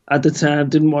at the time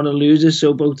didn't want to lose it,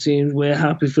 so both teams were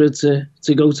happy for it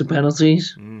to go to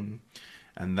penalties. And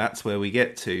that's where we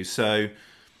get to. So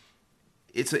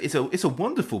it's a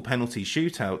wonderful penalty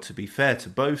shootout, to be fair to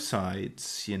both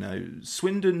sides.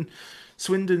 Swindon's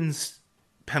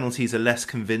penalties are less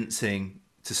convincing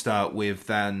to start with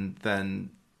than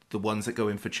the ones that go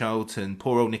in for Charlton.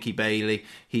 Poor old Nicky Bailey,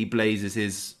 he blazes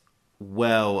his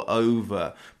well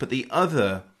over. But the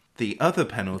other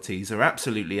penalties are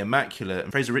absolutely immaculate.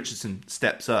 And Fraser Richardson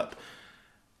steps up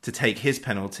to take his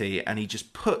penalty, and he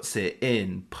just puts it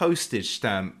in, postage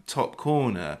stamp, top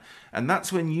corner. And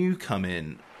that's when you come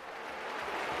in.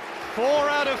 4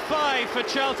 out of 5 for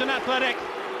Charlton Athletic.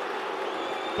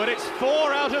 But it's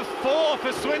 4 out of 4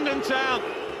 for Swindon Town.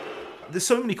 There's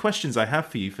so many questions I have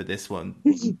for you for this one,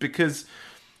 because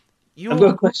I've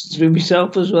got questions for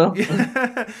myself as well.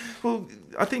 Yeah. Well,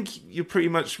 I think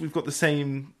we've got the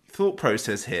same thought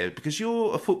process here, because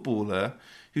you're a footballer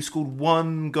who scored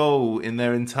 1 goal in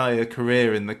their entire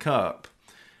career in the Cup.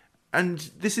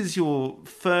 And this is your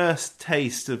first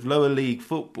taste of lower league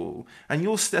football, and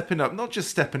you're stepping up, not just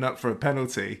stepping up for a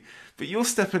penalty, but you're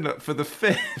stepping up for the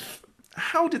 5th.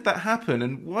 How did that happen?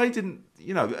 And why didn't,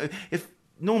 if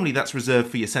normally that's reserved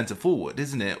for your centre forward,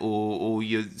 isn't it? Or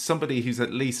you're somebody who's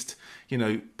at least,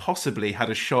 possibly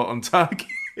had a shot on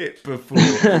target before.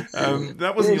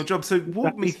 That wasn't your job. So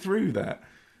walk me through that.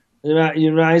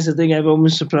 You're right. I think everyone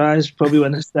was surprised probably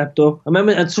when I stepped up. I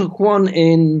remember I took one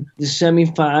in the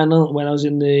semi-final when I was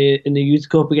in the Youth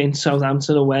Cup against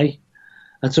Southampton away.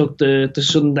 I took the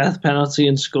sudden death penalty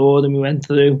and scored, and we went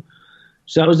through.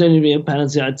 So that was the only real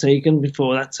penalty I'd taken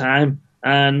before that time.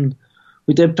 And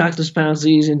we did practice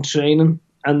penalties in training.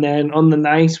 And then on the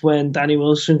night when Danny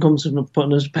Wilson comes to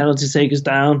putting his penalty takers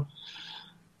down,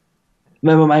 I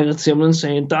remember Michael Timlin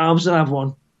saying, Darbs will have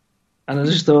one. And I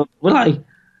just thought, will I?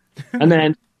 And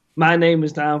then my name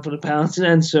was down for the penalty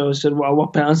then. So I said, well,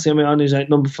 what penalty am I on? He's like,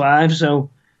 number 5. So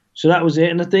that was it.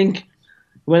 And I think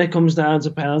when it comes down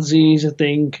to penalties, I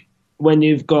think when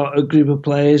you've got a group of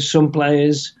players, some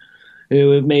players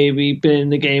who have maybe been in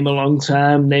the game a long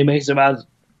time, they may have had,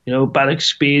 bad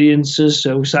experiences.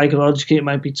 So psychologically, it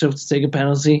might be tough to take a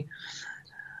penalty.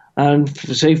 And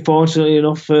fortunately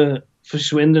enough for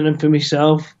Swindon and for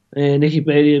myself, Nicky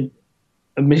Bailey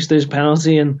had missed his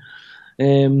penalty, and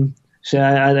so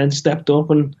I then stepped up,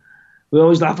 and we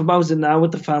always laugh about it now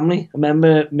with the family. I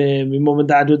remember my mum and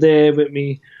dad were there with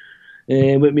me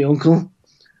uncle,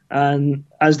 and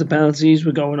as the penalties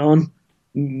were going on,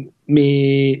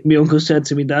 me uncle said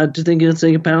to me dad, "Do you think he'll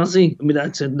take a penalty?" And my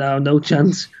dad said, "No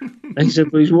chance." And he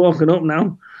said, "But he's walking up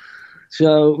now."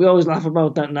 So we always laugh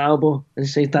about that now, but as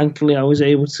I say, thankfully I was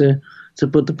able to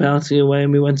put the penalty away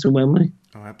and we went to Wembley.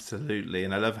 Oh, absolutely.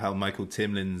 And I love how Michael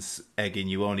Timlin's egging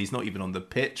you on. He's not even on the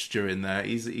pitch during that.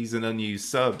 He's an unused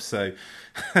sub, so...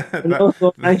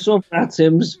 Nice one, that,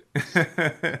 Tims.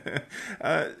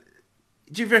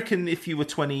 Do you reckon if you were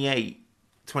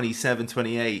 27,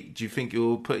 28, do you think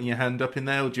you're putting your hand up in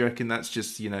there, or do you reckon that's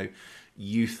just,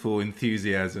 youthful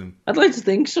enthusiasm? I'd like to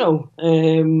think so.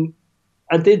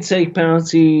 I did take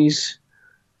penalties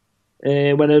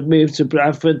when I moved to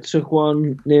Bradford. Took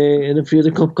one in a few of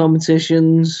the cup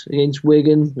competitions against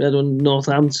Wigan. We had one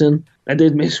Northampton. I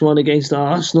did miss one against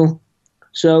Arsenal.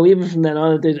 So even from then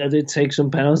on, I did take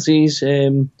some penalties.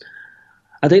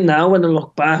 I think now when I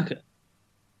look back,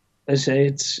 I say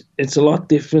it's a lot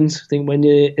different. I think when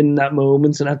you're in that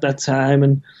moment and at that time,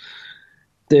 and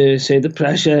the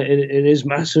pressure, it is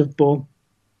massive. But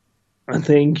I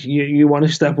think you want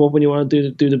to step up and you want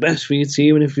to do the best for your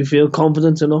team. And if you feel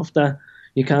confident enough that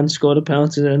you can score the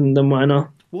penalty, then why not?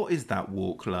 What is that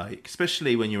walk like,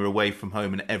 especially when you're away from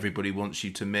home and everybody wants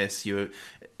you to miss? You're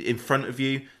in front of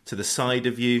you, to the side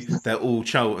of you, they're all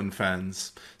Charlton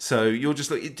fans. So you're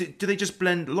just like, do they just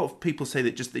blend? A lot of people say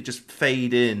that they just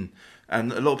fade in.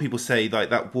 And a lot of people say like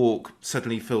that walk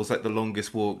suddenly feels like the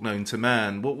longest walk known to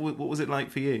man. What was it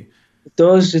like for you? It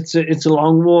does. It's a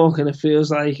long walk and it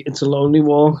feels like it's a lonely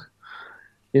walk.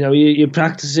 You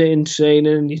practice it in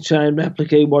training and you try and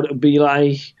replicate what it would be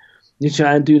like. You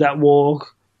try and do that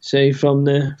walk, say from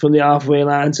the halfway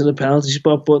line to the penalty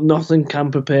spot, but nothing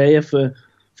can prepare you for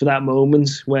that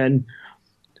moment when,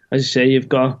 as you say, you're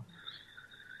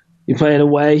playing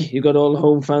away, you've got all the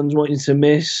home fans wanting to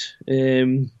miss.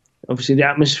 Obviously the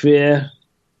atmosphere,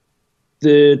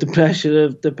 the pressure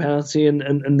of the penalty and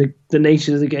the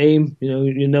nature of the game.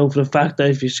 You know for a fact that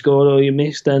if you score or you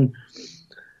miss, then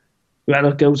you might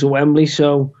not go to Wembley.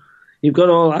 So you've got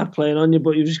all that playing on you,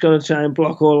 but you've just got to try and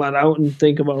block all that out and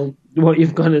think about what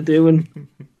you've got to do. And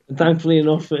thankfully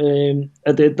enough,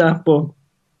 I did that. But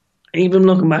even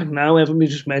looking back now, everybody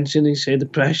just mentioned, he said the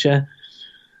pressure,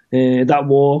 that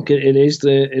walk, it is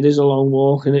a long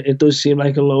walk, and it does seem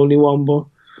like a lonely one. But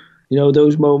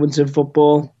those moments in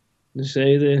football, they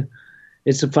say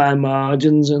it's the fine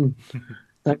margins, and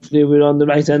thankfully we're on the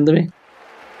right end of it.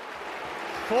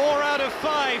 4 out of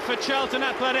 5 for Charlton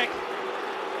Athletic,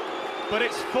 but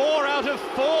it's 4 out of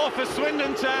 4 for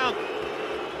Swindon Town.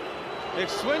 If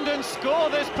Swindon score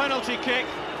this penalty kick,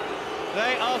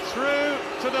 they are through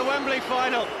to the Wembley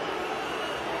final.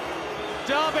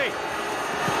 Darby.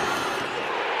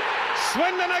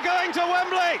 Swindon are going to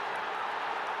Wembley.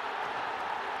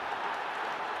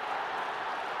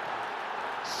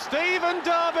 Stephen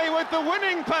Darby with the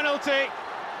winning penalty.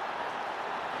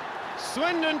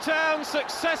 Swindon Town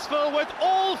successful with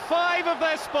all 5 of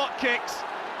their spot kicks.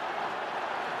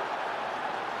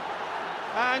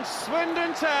 And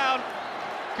Swindon Town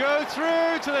go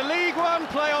through to the League One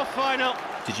playoff final.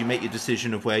 Did you make your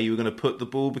decision of where you were going to put the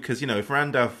ball? Because, if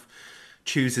Randolph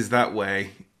chooses that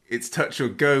way, it's touch or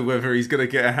go whether he's going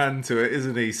to get a hand to it,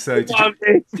 isn't he? So He's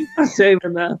not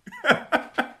saving that.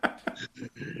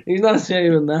 He's not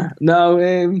saving that. No,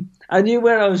 I knew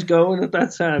where I was going at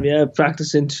that time. Yeah,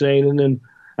 practicing, training, and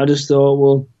I just thought,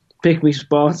 well, pick my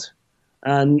spot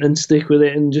and stick with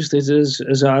it and just hit it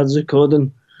as hard as I could.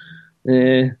 And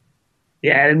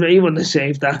yeah, he wouldn't have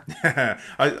saved that.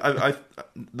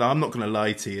 I'm not going to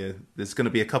lie to you. There's going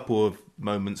to be a couple of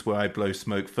moments where I blow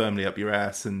smoke firmly up your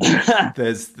ass, and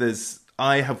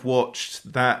I have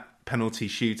watched that penalty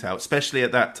shootout, especially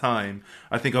at that time.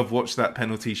 I think I've watched that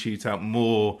penalty shootout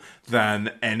more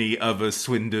than any other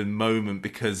Swindon moment,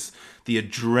 because the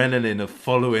adrenaline of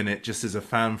following it just as a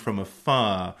fan from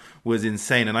afar was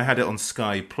insane. And I had it on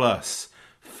Sky Plus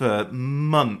for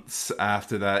months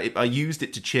after that. I used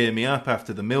it to cheer me up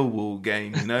after the Millwall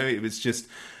game. It was just,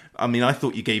 I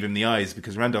thought you gave him the eyes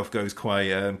because Randolph goes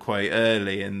quite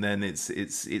early, and then it's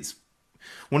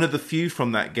one of the few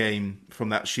from that game, from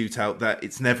that shootout, that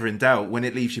it's never in doubt. When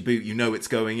it leaves your boot, it's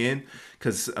going in,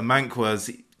 because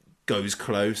Amankwa's goes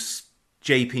close.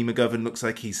 JP McGovern looks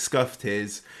like he's scuffed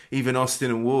his. Even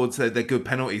Austin and Ward, they're good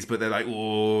penalties, but they're like,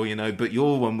 but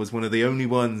your one was one of the only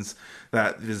ones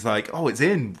that was like, oh, it's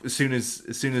in as soon as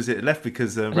it left,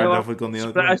 because Randolph had gone the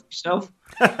other way. Myself.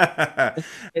 I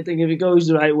think if it goes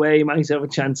the right way, you might have a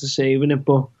chance of saving it.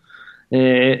 But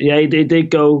they did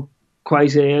go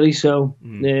quite early, so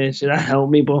that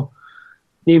helped me. But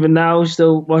even now,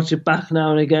 still watch it back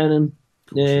now and again,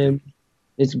 and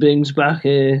it brings back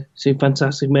some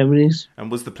fantastic memories.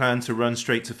 And was the plan to run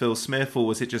straight to Phil Smith, or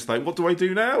was it just like, what do I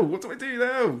do now? What do I do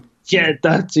now? Yeah,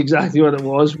 that's exactly what it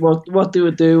was. What do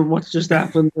we do? What's just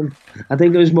happened? And I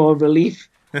think it was more relief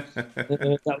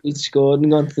that we'd scored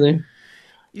and gone through.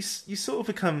 You sort of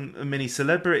become a mini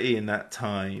celebrity in that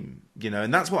time,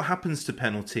 and that's what happens to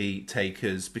penalty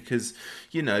takers because,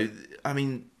 I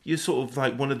mean, you're sort of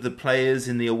like one of the players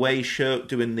in the away shirt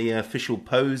doing the official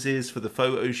poses for the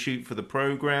photo shoot for the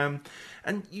programme,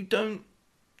 and you don't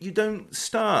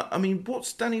start. I mean,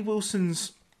 what's Danny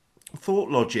Wilson's thought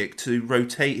logic to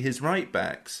rotate his right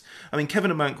backs? I mean,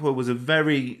 Kevin Amankwa was a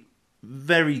very,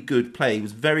 very good player. He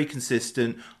was very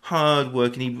consistent, hard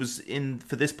working. He was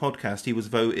for this podcast, he was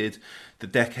voted the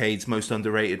decade's most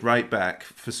underrated right back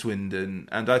for Swindon,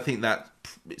 and I think that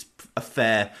it's a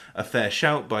fair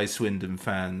shout by Swindon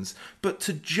fans. But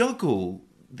to juggle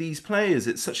these players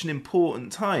at such an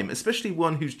important time, especially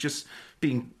one who's just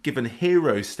being given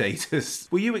hero status,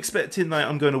 were you expecting like,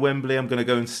 I'm going to Wembley, I'm going to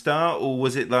go and start, or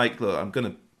was it like, look, I'm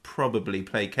going to probably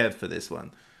play Kev for this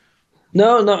one?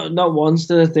 No, not once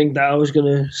did I think that I was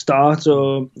going to start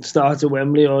at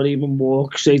Wembley or even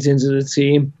walk straight into the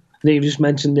team. I think you just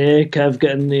mentioned there, Kev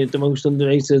getting the most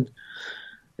underrated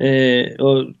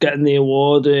or getting the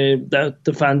award that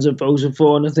the fans have voted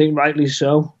for, and I think rightly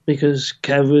so, because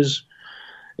Kev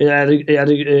he had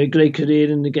a great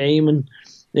career in the game, and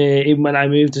even when I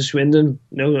moved to Swindon,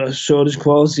 I saw his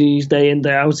qualities day in,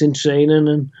 day out in training,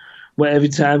 and every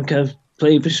time Kev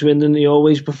played for Swindon, he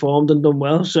always performed and done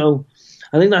well. So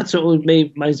I think that sort of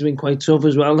might have been quite tough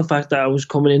as well, the fact that I was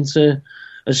coming into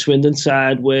a Swindon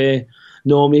side where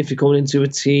normally if you're coming into a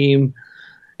team,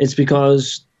 it's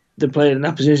because the player in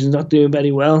that position is not doing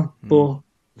very well. But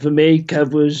for me,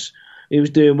 Kev was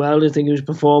doing well. I think he was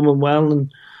performing well,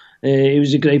 and he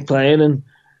was a great player.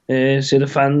 And so the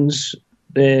fans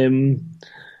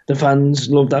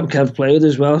loved how Kev played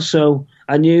as well. So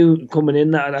I knew coming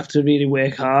in that I'd have to really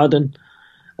work hard. And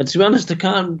to be honest, I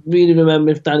can't really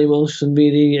remember if Danny Wilson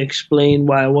really explained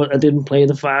why I didn't play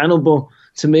the final. But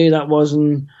to me, that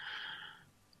wasn't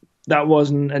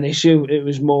an issue. It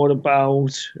was more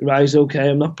about, right, okay,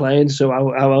 I'm not playing, so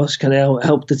how else can I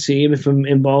help the team if I'm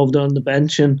involved on the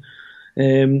bench? And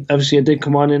obviously I did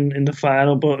come on in the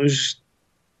final, but it was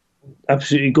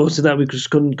absolutely gutted that we just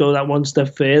couldn't go that one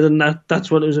step further, and that's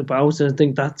what it was about. And I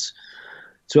think that's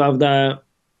to have the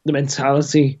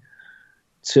mentality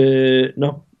to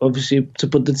not obviously to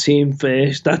put the team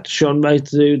first. That shone right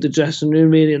through the dressing room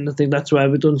really, and I think that's why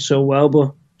we've done so well,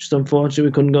 but just unfortunately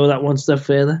we couldn't go that one step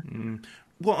further.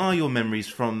 What are your memories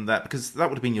from that? Because that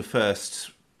would have been your first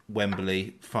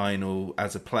Wembley final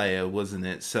as a player, wasn't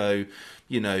it? So,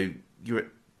 you're at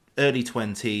early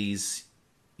 20s,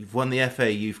 you've won the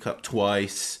FA Youth Cup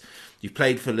twice, you've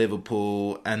played for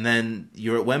Liverpool, and then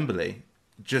you're at Wembley,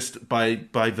 just by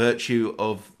virtue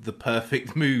of the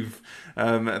perfect move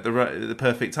at the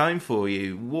perfect time for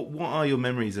you. What are your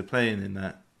memories of playing in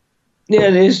that? Yeah,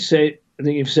 it is. I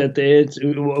think you've said there, it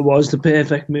was the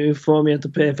perfect move for me at the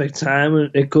perfect time,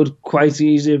 and it could quite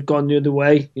easily have gone the other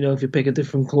way. If you pick a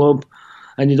different club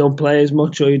and you don't play as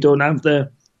much, or you don't have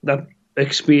that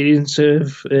experience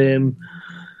of the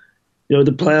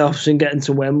playoffs and getting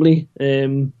to Wembley.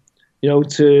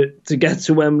 To get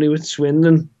to Wembley with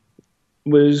Swindon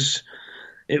was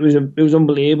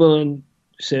unbelievable, and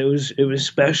so it was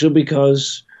special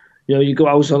because you go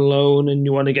out on loan and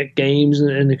you want to get games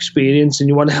and experience, and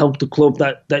you want to help the club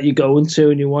that you're going to,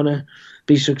 and you want to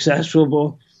be successful.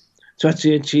 But to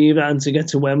actually achieve that and to get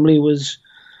to Wembley was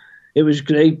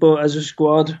great. But as a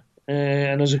squad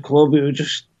and as a club, we were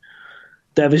just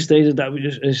devastated that we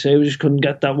just couldn't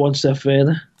get that one step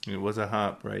further. It was a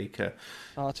heartbreaker.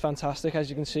 Oh, it's fantastic, as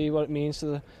you can see what it means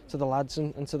to the lads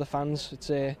and to the fans.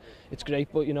 It's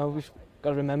great, but we've got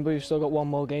to remember we've still got one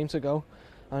more game to go.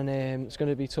 And it's going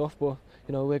to be tough, but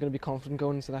we're going to be confident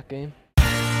going into that game.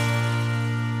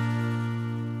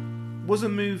 Was a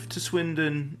move to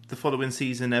Swindon the following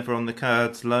season ever on the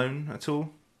cards, loan at all?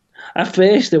 At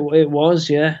first it was,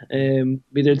 yeah.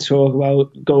 We did talk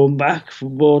about going back,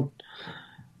 but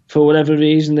for whatever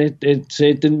reason it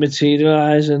didn't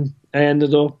materialise, and I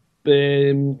ended up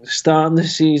starting the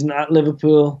season at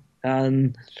Liverpool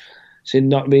and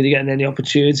not really getting any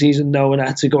opportunities, and knowing I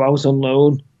had to go out on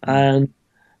loan.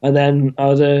 And then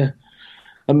I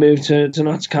moved to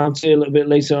Notts County a little bit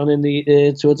later on in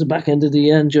the towards the back end of the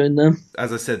year and joined them.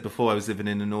 As I said before, I was living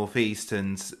in the North East,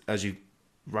 and as you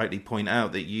rightly point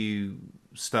out, that you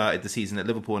started the season at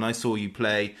Liverpool, and I saw you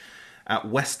play at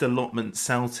West Allotment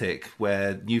Celtic,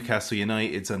 where Newcastle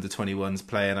United's under-21s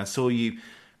play, and I saw you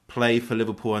play for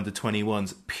Liverpool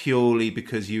under-21s purely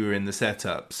because you were in the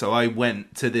setup. So I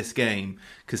went to this game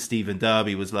because Stephen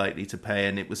Darby was likely to play,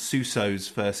 and it was Suso's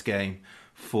first game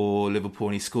for Liverpool,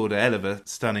 and he scored a hell of a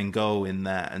stunning goal in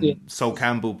that. And Sol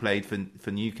Campbell played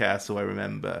for Newcastle, I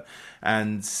remember.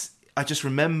 And I just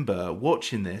remember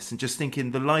watching this and just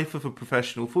thinking the life of a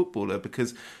professional footballer,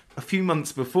 because a few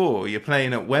months before you're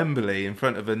playing at Wembley in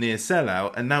front of a near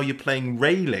sellout, and now you're playing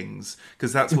railings,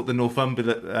 because that's what the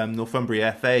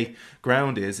Northumbria FA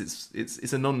ground is.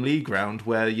 It's a non-league ground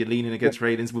where you're leaning against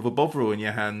railings with a Bovril in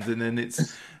your hand,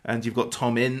 and you've got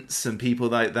Tom Ince and people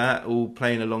like that all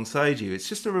playing alongside you. It's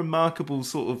just a remarkable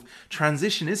sort of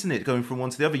transition, isn't it, going from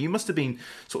one to the other? You must have been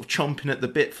sort of chomping at the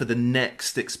bit for the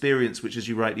next experience, which, as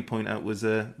you rightly point out, was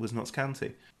Notts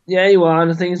County. Yeah, you are,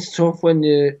 and I think it's tough when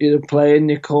you're playing,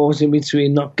 you're caught in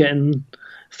between not getting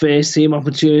first team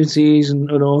opportunities and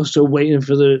also waiting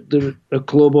for a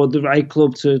club or the right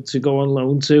club to go on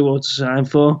loan to or to sign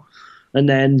for. And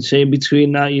then, say, in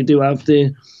between that, you do have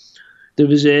the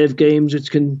reserve games,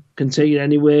 which can take you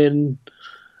anywhere. And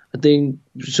I think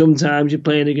sometimes you're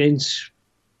playing against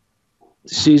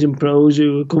seasoned pros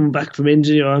who are coming back from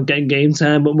injury or aren't getting game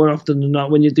time, but more often than not,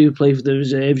 when you do play for the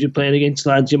reserves, you're playing against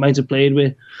lads you might have played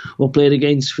with or played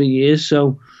against for years.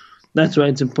 So that's why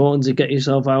it's important to get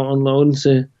yourself out on loan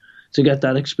to get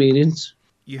that experience.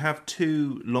 You have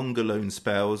two longer loan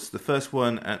spells. The first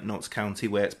one at Notts County,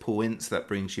 where it's Paul Ince that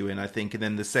brings you in, I think, and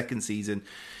then the second season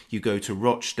you go to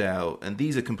Rochdale, and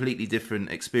these are completely different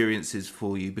experiences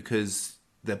for you because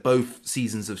they're both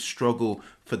seasons of struggle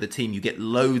for the team. You get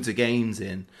loads of games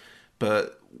in,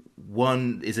 but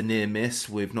one is a near miss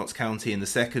with Notts County and the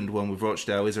second one with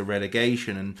Rochdale is a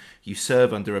relegation, and you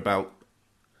serve under about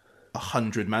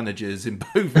 100 managers in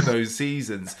both of those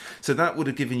seasons. So that would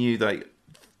have given you like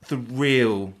the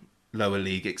real lower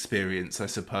league experience, I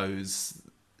suppose,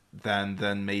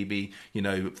 than maybe,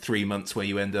 3 months where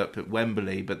you end up at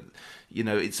Wembley. But,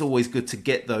 it's always good to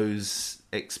get those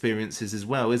experiences as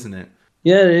well, isn't it?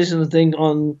 Yeah, it is, and I think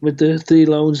with the 3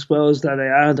 loan spells that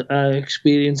I had, I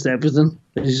experienced everything.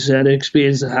 As you said, I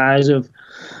experienced the highs of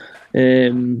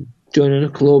joining a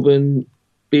club and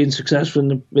being successful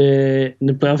in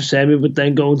the playoff semi, but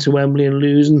then going to Wembley and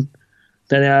losing.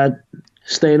 Then I had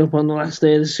staying up on the last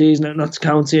day of the season at Notts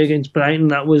County against Brighton.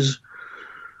 That was,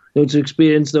 to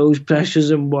experience those pressures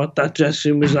and what that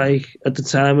dressing room was like at the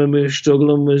time when we were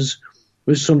struggling was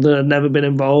something I'd never been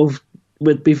involved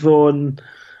with before. And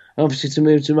obviously, to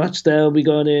move to Rochdale, we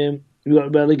got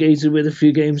relegated with a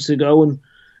few games to go, and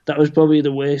that was probably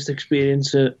the worst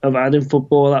experience I've had in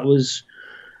football. That was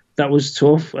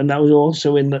tough, and that was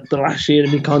also in the last year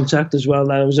of my contract as well.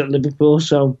 That I was at Liverpool,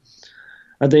 so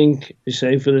I think, you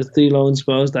say, for the 3 loan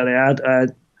spells that I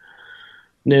had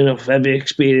near enough every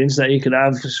experience that you could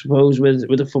have, I suppose,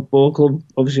 with a football club.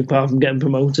 Obviously, apart from getting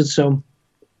promoted, so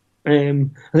I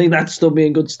think that stood me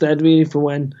in good stead really for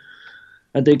when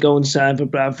I did go and sign for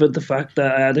Bradford. The fact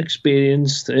that I had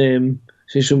experienced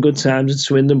some good times at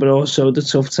Swindon, but also the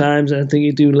tough times. And I think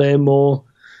you do learn more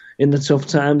in the tough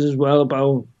times as well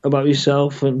about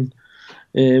yourself, and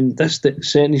that's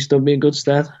certainly stood me in good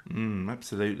stead.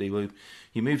 Absolutely. Well,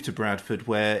 you moved to Bradford,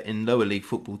 where in lower league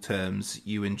football terms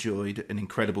you enjoyed an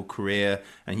incredible career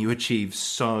and you achieved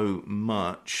so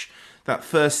much. That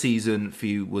first season for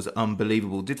you was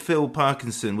unbelievable. Did Phil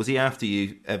Parkinson, was he after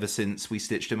you ever since we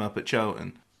stitched him up at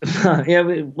Charlton? Yeah,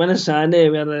 when I signed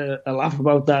there, we had a laugh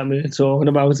about that. We were talking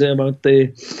about it, about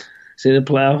the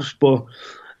playoffs. But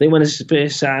I think when I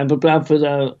first signed for Bradford,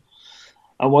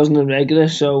 I wasn't a regular,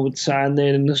 so I would sign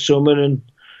there in the summer.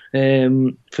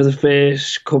 And for the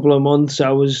first couple of months,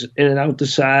 I was in and out the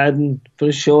side. And for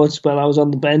a short spell, I was on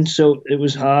the bench. So it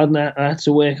was hard, and I had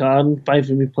to work hard and fight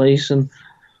for my place. And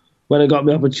when I got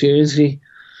my opportunity,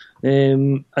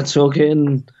 I took it,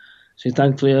 and so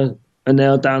thankfully I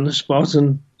nailed down the spot.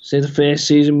 And the first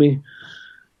season we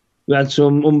had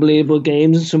some unbelievable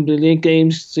games and some brilliant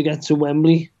games to get to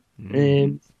Wembley.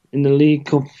 In the League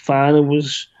Cup final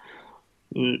was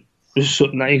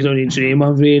something that you could only dream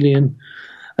of, really. And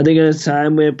I think at a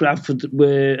time where Bradford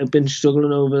have been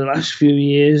struggling over the last few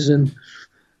years, and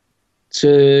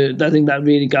I think that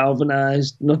really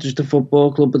galvanised not just the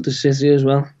football club but the city as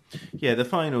well. Yeah, the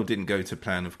final didn't go to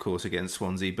plan, of course, against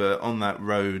Swansea, but on that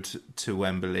road to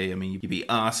Wembley, I mean, you beat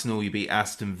Arsenal, you beat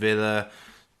Aston Villa.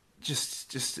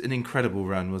 Just an incredible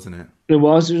run, wasn't it? It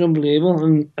was unbelievable.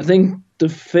 And I think the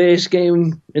first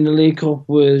game in the League Cup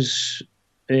was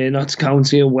Notts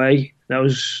County away. That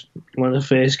was one of the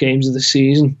first games of the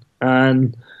season.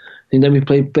 And then we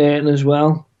played Burton as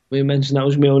well. We mentioned that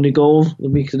was my only goal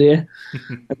of my career.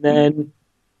 And then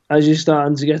as you're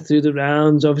starting to get through the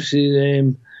rounds,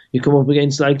 obviously you come up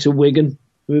against the likes of Wigan.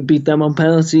 We beat them on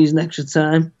penalties in extra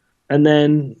time. And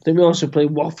then I think we also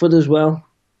played Watford as well,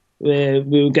 where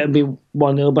we were getting beat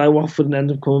 1-0 by Watford and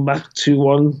ended up coming back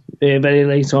 2-1 very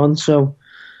late on. So,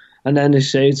 and then they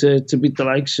say to beat the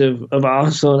likes of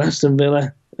Arsenal and Aston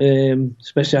Villa,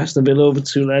 especially Aston Villa over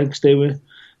 2 legs, they were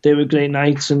great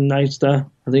nights, and nights that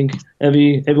I think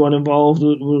everyone involved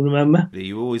will remember.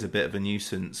 You were always a bit of a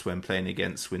nuisance when playing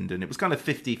against Swindon. It was kind of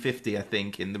 50-50, I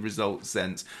think, in the result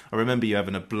sense. I remember you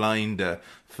having a blinder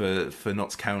for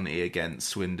Notts County against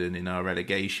Swindon in our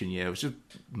relegation year. It was just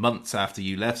months after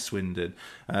you left Swindon.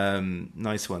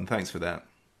 Nice one. Thanks for that.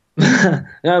 Yeah,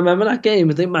 I remember that game.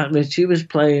 I think Matt Ritchie was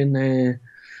playing. I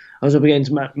was up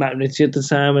against Matt Ritchie at the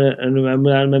time, and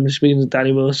I remember speaking to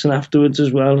Danny Wilson afterwards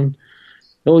as well. And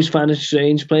I always found it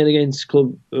strange playing against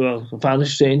club. Well, I found it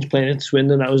strange playing at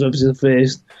Swindon. That was obviously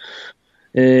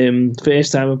the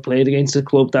first time I played against the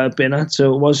club that I'd been at,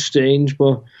 so it was strange.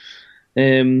 But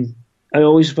I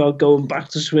always felt going back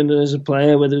to Swindon as a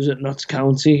player, whether it was at Notts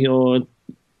County or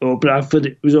Bradford,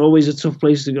 it was always a tough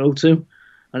place to go to.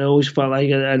 And I always felt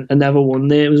like I never won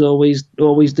there. It was always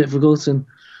difficult, and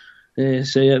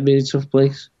so yeah, it'd be a tough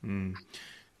place. Mm.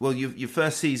 Well, your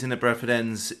first season at Bradford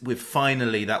ends with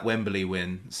finally that Wembley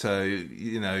win. So,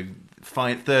 you know,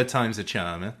 third time's a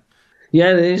charm, eh?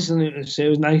 Yeah, it is. And it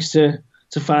was nice to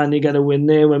finally get a win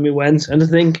there when we went. And I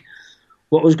think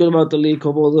what was good about the League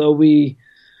Cup, although the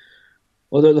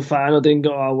final didn't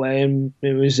go our way and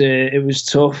it was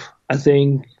tough, I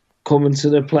think coming to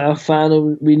the playoff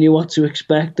final, we knew what to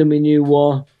expect and we knew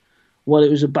what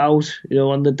it was about. You know,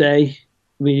 on the day,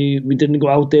 we didn't go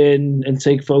out there and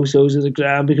take photos of the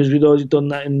ground because we'd already done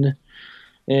that in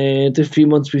the few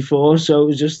months before. So it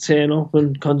was just turn up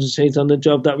and concentrate on the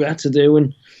job that we had to do.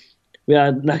 And we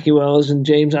had Naki Wells and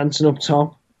James Anson up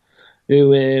top,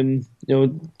 who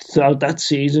throughout that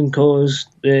season caused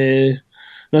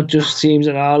not just teams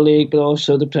in our league but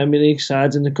also the Premier League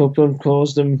sides in the cup and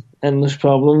caused them endless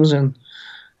problems. And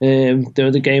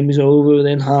the game was over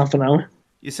within half an hour.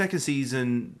 Your second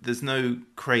season, there's no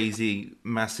crazy,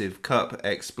 massive cup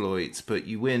exploits, but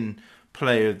you win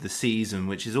Player of the Season,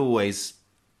 which is always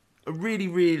a really,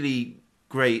 really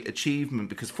great achievement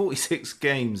because 46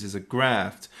 games is a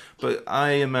graft. But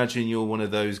I imagine you're one of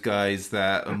those guys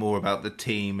that are more about the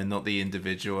team and not the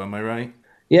individual. Am I right?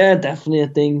 Yeah, definitely.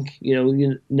 I think,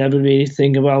 you never really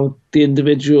think about the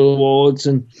individual awards,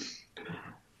 and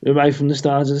right from the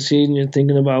start of the season, you're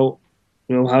thinking about,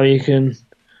 how you can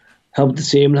help the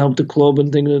team and help the club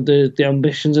and thinking of the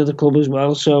ambitions of the club as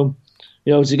well. So,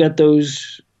 to get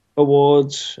those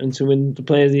awards and to win the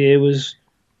Player of the Year was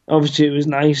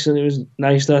nice, and it was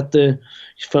nice that your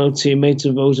fellow teammates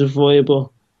have voted for you. But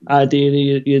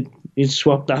ideally, you'd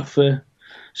swap that for,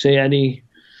 say, any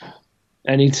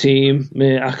team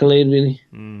accolade, really.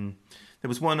 Mm. There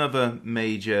was one other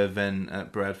major event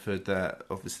at Bradford that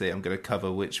obviously I'm going to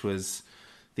cover, which was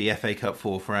the FA Cup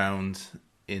fourth round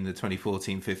in the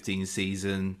 2014-15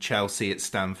 season. Chelsea at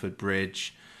Stamford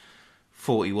Bridge,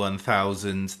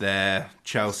 41,000 there.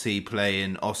 Chelsea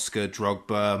playing Oscar,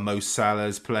 Drogba, Mo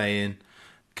Salah's playing,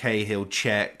 Cahill,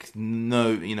 Cech.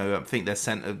 I think their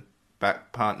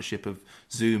centre-back partnership of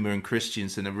Zuma and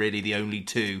Christensen are really the only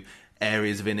two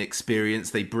areas of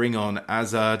inexperience. They bring on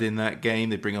Hazard in that game.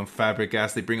 They bring on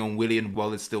Fabregas. They bring on Willian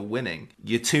while they're still winning.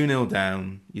 You're 2-0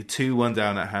 down. You're 2-1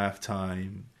 down at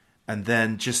half-time. And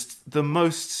then just the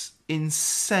most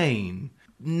insane,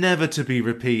 never to be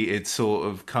repeated sort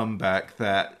of comeback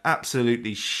that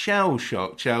absolutely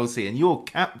shell-shocked Chelsea. And you're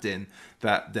captain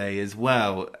that day as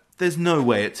well. There's no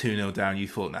way at 2-0 down you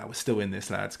thought, we're still in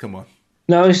this, lads. Come on.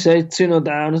 No, I say 2-0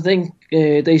 down. I think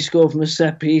they scored from a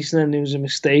set piece, and then there was a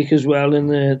mistake as well in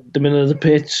the middle of the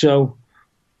pitch. So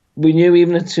we knew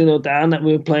even at 2-0 down that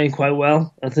we were playing quite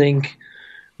well. I think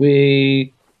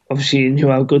we obviously knew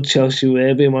how good Chelsea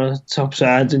were, being one of the top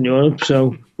sides in Europe.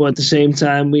 So, but at the same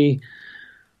time,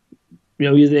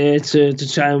 you're there to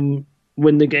try and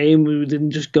win the game. We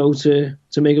didn't just go to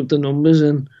make up the numbers,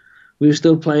 and we were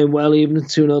still playing well even at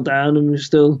 2-0 down, and we were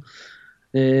still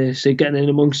getting in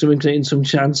amongst them and creating some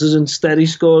chances. And Steady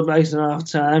scored right in half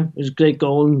time. It was a great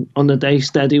goal on the day.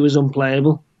 Steady was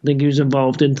unplayable. I think he was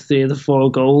involved in 3 of the 4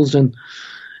 goals, and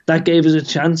that gave us a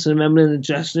chance. I remember in the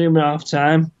dressing room at half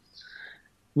time,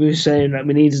 we were saying that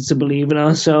we needed to believe in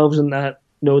ourselves and that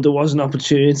there was an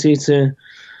opportunity to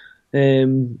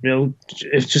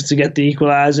if just to get the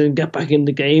equaliser and get back in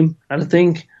the game. And I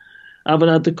think having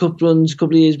had the cup runs a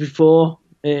couple of years before,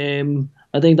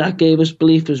 I think that gave us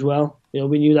belief as well.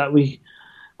 We knew that we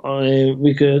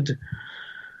could,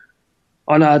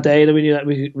 on our day, that we knew that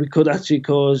we could actually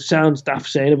cause, sounds daft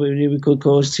saying it, but we knew we could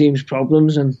cause teams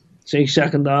problems. And say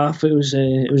second half, it was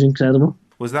incredible.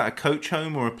 Was that a coach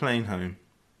home or a plane home?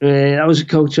 That was a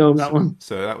coach home, that one.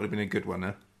 So that would have been a good one,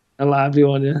 huh? A lively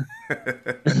one,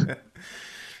 yeah.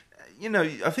 You know,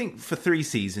 I think for 3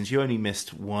 seasons you only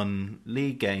missed 1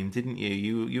 league game, didn't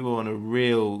you? You were on a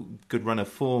real good run of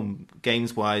form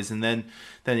games-wise, and then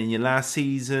in your last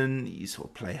season you sort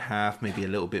of play half, maybe a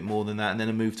little bit more than that, and then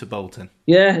a move to Bolton.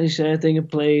 Yeah, I think I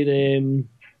played.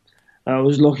 I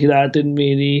was lucky that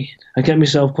I kept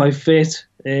myself quite fit.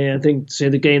 I think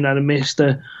the game that I missed,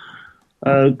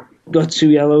 I got 2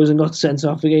 yellows and got sent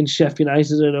off against Sheffield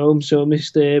United at home, so I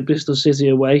missed Bristol City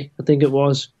away, I think it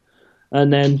was.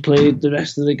 And then played the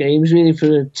rest of the games really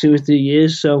for 2 or 3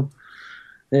 years. So,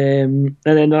 and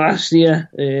then the last year,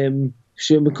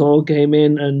 Stuart McCall came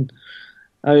in and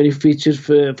I only featured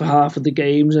for half of the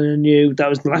games, and I knew that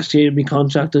was the last year of my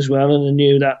contract as well, and I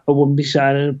knew that I wouldn't be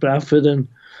signing at Bradford, and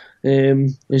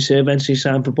eventually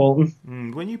signed for Bolton.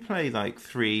 When you play like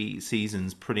 3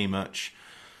 seasons pretty much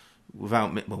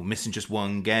without missing just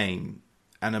 1 game,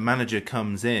 and a manager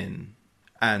comes in,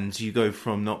 and you go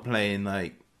from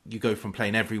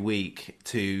playing every week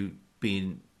to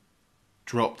being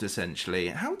dropped essentially.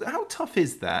 How tough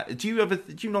is that? Do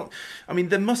you not? I mean,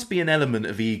 there must be an element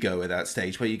of ego at that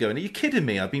stage where you go, "Are you kidding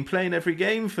me? I've been playing every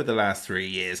game for the last 3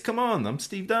 years. Come on, I'm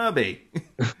Steve Darby."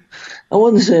 I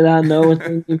wouldn't say that. No, I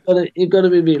think you've got to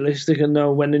be realistic and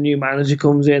know when the new manager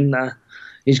comes in that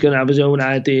he's going to have his own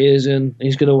ideas and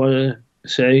he's going to want to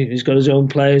say he's got his own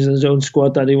players and his own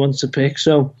squad that he wants to pick.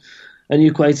 So I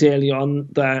knew quite early on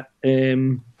that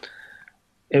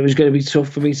it was going to be tough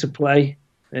for me to play.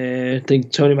 I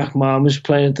think Tony McMahon was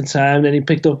playing at the time, then he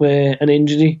picked up an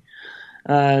injury,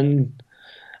 and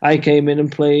I came in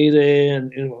and played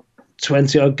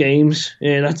 20-odd games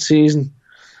that season.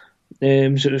 So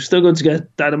it was still good to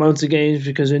get that amount of games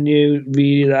because I knew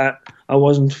really that I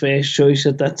wasn't first choice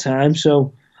at that time.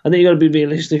 So I think you got to be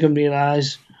realistic and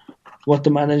realise what the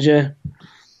manager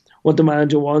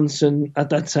wants, and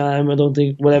at that time I don't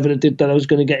think whatever it did that I was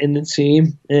going to get in the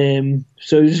team.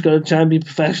 So you just got to try and be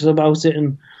professional about it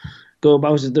and go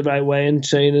about it the right way and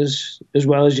train as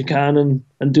well as you can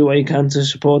and do what you can to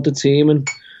support the team, and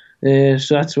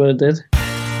so that's what I did.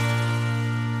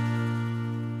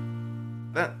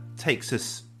 That takes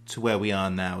us to where we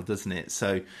are now, doesn't it?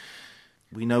 So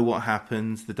we know what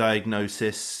happened, the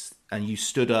diagnosis, and you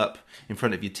stood up in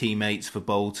front of your teammates for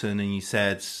Bolton and you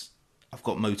said, "I've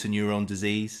got motor neuron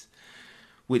disease,"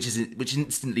 which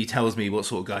instantly tells me what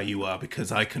sort of guy you are,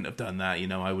 because I couldn't have done that. You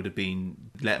know, I would have been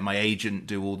letting my agent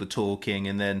do all the talking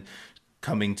and then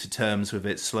coming to terms with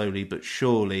it slowly but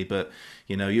surely. But,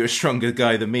 you know, you're a stronger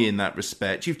guy than me in that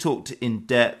respect. You've talked in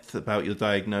depth about your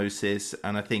diagnosis,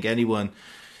 and I think anyone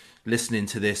listening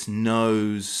to this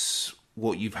knows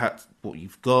what you've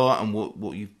got and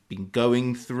what you've been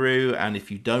going through. And if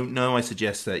you don't know, I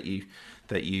suggest that you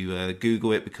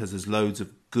Google it, because there's loads of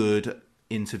good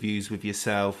interviews with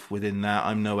yourself within that.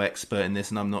 I'm no expert in this,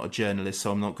 and I'm not a journalist,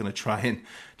 so I'm not going to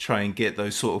try and get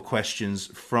those sort of questions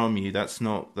from you. That's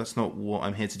not what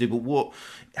I'm here to do. But what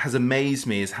has amazed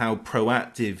me is how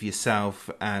proactive yourself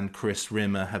and Chris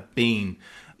Rimmer have been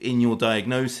in your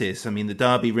diagnosis. I mean, the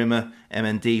Darby Rimmer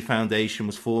MND Foundation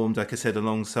was formed, like I said,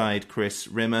 alongside Chris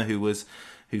Rimmer, who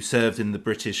served in the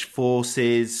British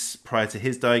forces prior to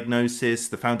his diagnosis.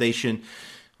 The foundation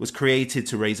was created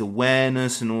to raise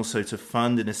awareness and also to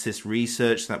fund and assist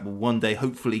research that will one day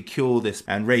hopefully cure this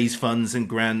and raise funds and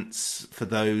grants for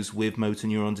those with motor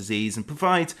neuron disease and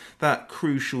provide that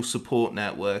crucial support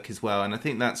network as well. And I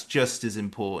think that's just as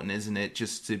important, isn't it?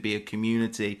 Just to be a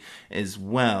community as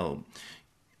well.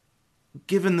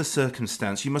 Given the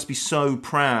circumstance, you must be so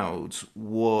proud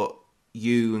what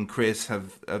you and Chris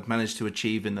have managed to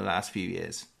achieve in the last few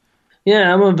years.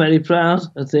 Yeah, I'm very proud.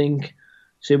 I think,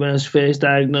 when I was first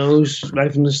diagnosed,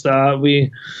 right from the start,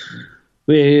 we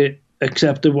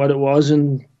accepted what it was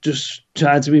and just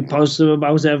tried to be positive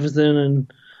about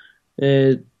everything.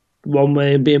 And one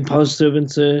way of being positive and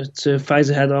to fight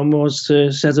ahead on was to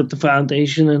set up the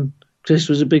foundation. And Chris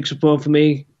was a big support for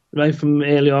me right from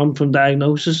early on from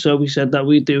diagnosis. So we said that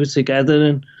we'd do it together.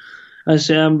 And I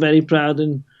say I'm very proud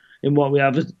in what we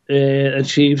have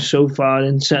achieved so far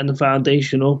in setting the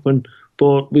foundation up.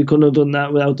 But we couldn't have done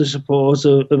that without the support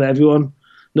of everyone,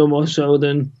 no more so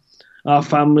than our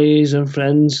families and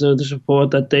friends. So the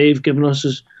support that they've given us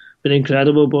has been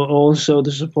incredible, but also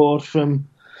the support from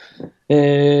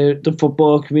the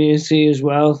football community as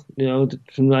well. You know,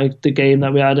 from like the game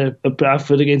that we had at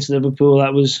Bradford against Liverpool,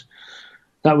 that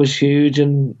was huge,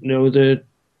 and you know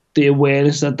the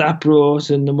awareness that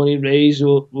brought and the money raised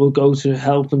will go to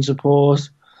help and support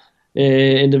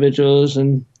individuals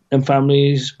and and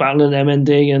families battling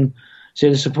MND, and see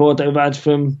the support that we've had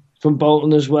from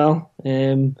Bolton as well,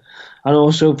 and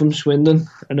also from Swindon.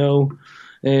 I know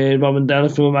Robin Della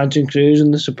from Imagine Cruise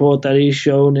and the support that he's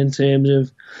shown in terms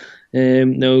of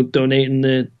donating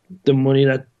the money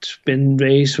that's been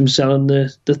raised from selling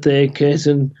the third kit,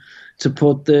 and to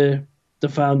put the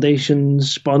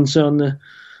foundation's sponsor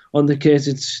on the kit.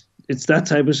 It's that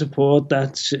type of support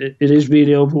that it is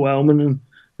really overwhelming, and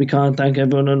we can't thank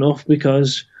everyone enough,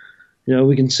 because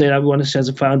we can say that we want to set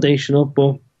a foundation up,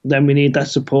 but then we need that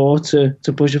support to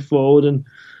push it forward, and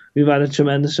we've had a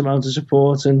tremendous amount of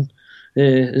support, and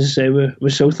as I say, we're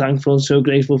so thankful and so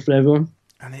grateful for everyone.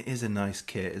 And it is a nice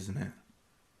kit, isn't it?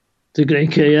 It's a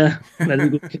great kit, yeah. Very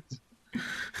good kit.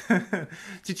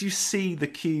 Did you see the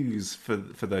queues for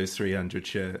those 300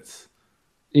 shirts?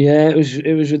 Yeah, it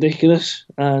was ridiculous,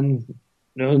 and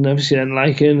I've never seen anything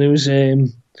like it. And it was,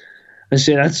 I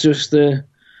say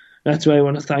that's why I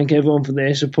want to thank everyone for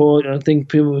their support. I think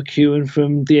people were queuing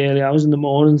from the early hours in the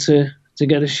morning to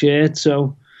get a shirt.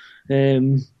 So,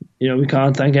 we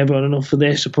can't thank everyone enough for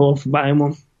their support for buying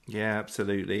one. Yeah,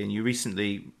 absolutely. And you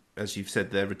recently, as you've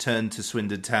said there, returned to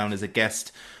Swindon Town as a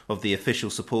guest of the official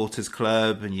supporters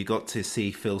club, and you got to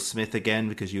see Phil Smith again,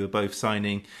 because you were both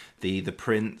signing the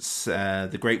Prince.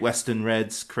 The Great Western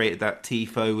Reds created that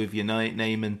tifo with your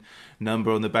name and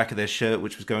number on the back of their shirt,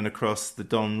 which was going across the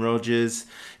Don Rogers.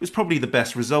 It was probably the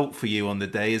best result for you on the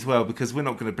day as well, because we're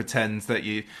not going to pretend that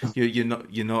you're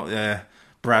not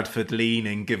Bradford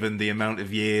leaning, given the amount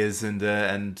of years and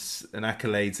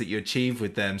accolades that you achieved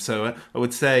with them. So I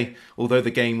would say, although the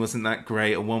game wasn't that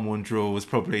great, a 1-1 draw was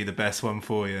probably the best one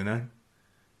for you, no?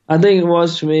 I think it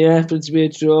was for me, for it to be a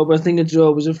draw, but I think a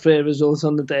draw was a fair result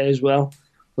on the day as well. I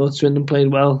thought Swindon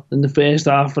played well in the first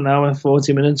half an hour,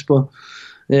 40 minutes, but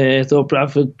I thought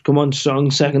Bradford come on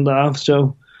strong second half.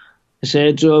 So I say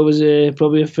a draw was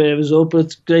probably a fair result, but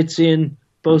it's great seeing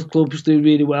both clubs do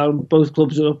really well. Both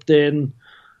clubs are up there, and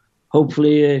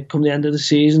hopefully come the end of the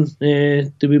season,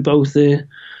 do we both in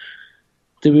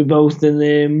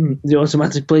the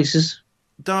automatic places.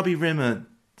 Darby Rimmer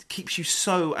keeps you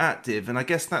so active, and I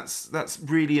guess that's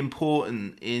really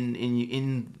important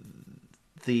in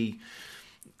the,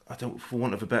 I don't, for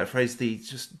want of a better phrase, the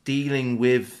just dealing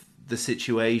with the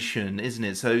situation, isn't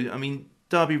it? So I mean,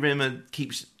 Darby Rimmer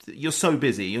you're so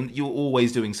busy. You're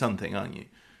always doing something, aren't you?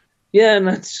 Yeah, and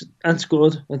that's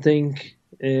good. I think,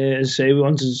 as I say, we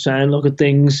wanted to try and look at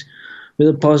things with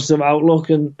a positive outlook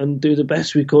and do the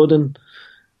best we could. And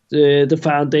the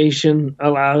foundation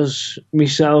allows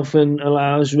myself and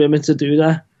allows Rimmer to do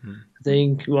that. I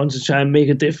think we want to try and make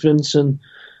a difference and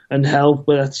help,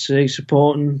 whether that's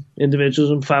supporting individuals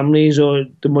and families or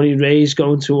the money raised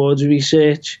going towards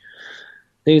research.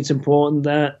 I think it's important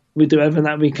that we do everything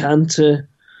that we can to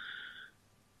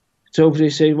hopefully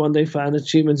say one day find a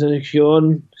treatment and a cure,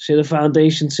 and say the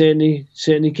foundation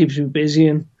certainly keeps me busy,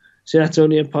 and so that's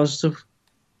only a positive.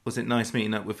 Was it nice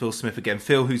meeting up with Phil Smith again?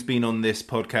 Phil, who's been on this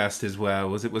podcast as well.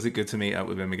 Was it good to meet up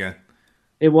with him again?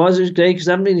 It was great, because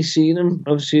I haven't really seen him,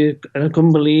 obviously, and I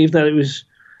couldn't believe that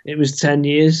it was 10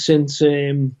 years since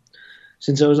I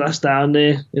was last down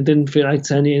there. It didn't feel like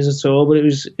 10 years at all, but it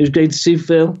was great to see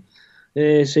Phil,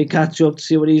 so catch up to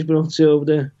see what he's been up to over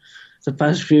the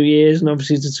past few years, and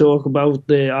obviously to talk about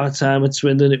our time at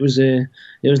Swindon. It was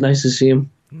nice to see him.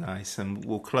 Nice, and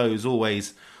we'll close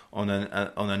always on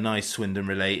a nice Swindon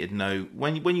related note.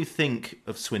 When you think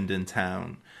of Swindon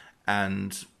Town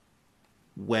and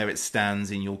where it stands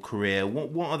in your career,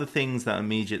 what are the things that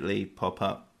immediately pop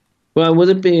up? Well, with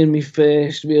it being my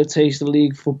first real taste of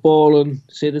league football, and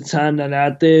say the time that I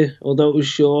had there, although it was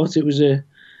short, it was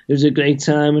a great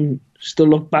time, and still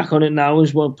look back on it now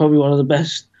as probably one of the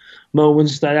best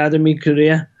moments that I had in my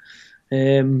career.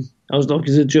 I was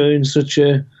lucky to join such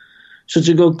a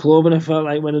good club, and I felt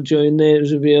like when I joined there, it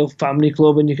was a real family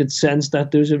club, and you could sense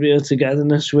that there was a real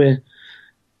togetherness with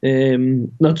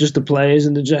not just the players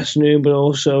in the dressing room, but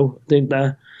also I think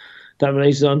that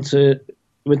related on to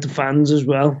with the fans as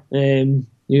well. You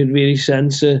could really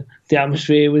sense the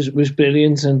atmosphere was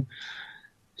brilliant, and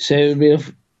so a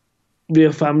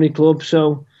real family club.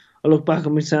 So I look back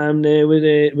on my time there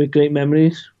with great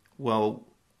memories. Well,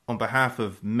 on behalf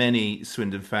of many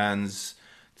Swindon fans,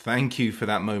 thank you for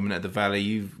that moment at the Valley.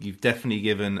 You've definitely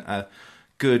given a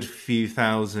good few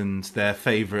thousand their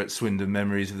favourite Swindon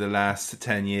memories of the last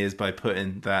 10 years by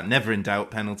putting that never in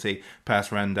doubt penalty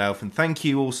past Randolph. And thank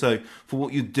you also for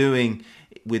what you're doing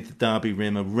with Darby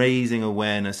Rimmer, raising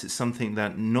awareness. It's something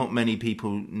that not many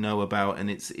people know about, and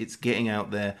it's getting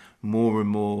out there more and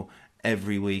more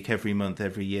every week, every month,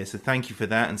 every year. So thank you for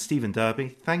that. And Stephen Darby,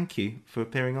 thank you for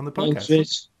appearing on the podcast. Thanks,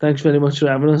 Rich. Thanks very much for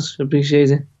having us. Appreciate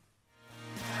it.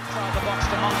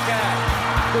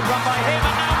 Good run by him,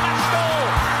 and now Maskell.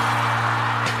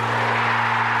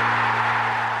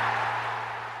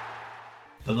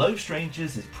 The Low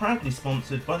Strangers is proudly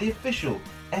sponsored by the official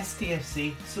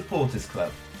STFC Supporters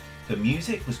Club. The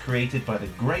music was created by the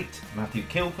great Matthew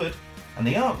Kilford, and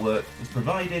the artwork was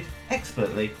provided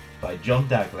expertly by John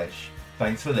Daglish.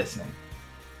 Thanks for listening.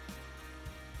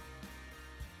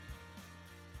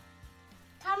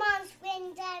 Come on,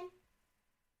 Swindon.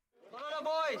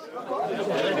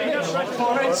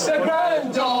 For it's a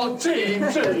grand old team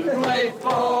to play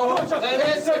for, and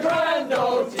it's a grand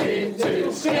old team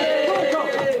to see.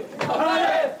 And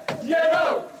if you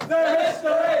know the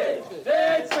history,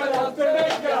 it's enough to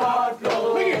make your heart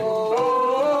glow.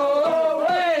 Oh,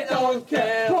 we don't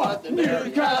care what the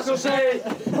Newcastle say.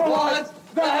 What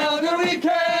the hell do we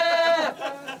care?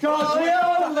 'Cause we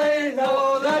only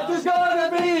know that there's gonna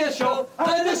be a show,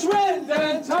 and the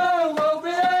Swindon town will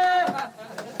be there.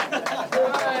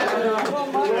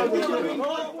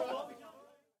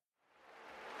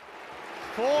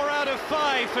 4 out of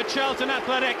 5 for Charlton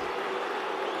Athletic,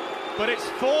 but it's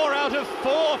 4 out of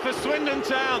 4 for Swindon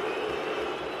Town.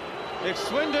 If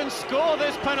Swindon score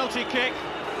this penalty kick,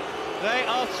 they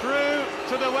are through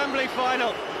to the Wembley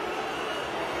final.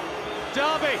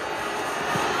 Darby.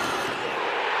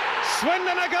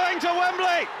 Swindon are going to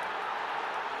Wembley.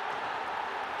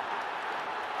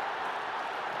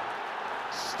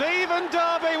 Stephen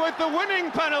Darby with the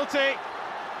winning penalty.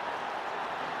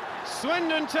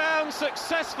 Swindon Town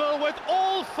successful with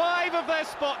all 5 of their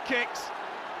spot kicks.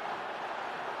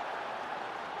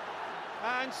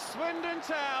 And Swindon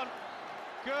Town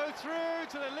go through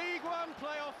to the League One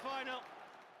playoff final.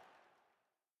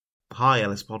 Hi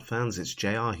Ellis Pod fans, it's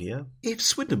JR here. If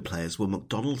Swindon players were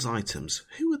McDonald's items,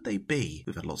 who would they be?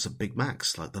 We've had lots of Big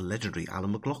Macs like the legendary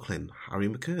Alan McLaughlin, Harry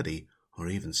McCurdy, or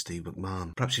even Steve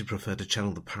McMahon. Perhaps you'd prefer to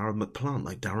channel the power of McPlant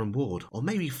like Darren Ward, or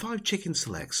maybe 5 chicken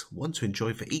selects, one to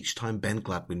enjoy for each time Ben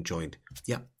Gladwin joined.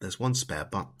 Yep, there's one spare,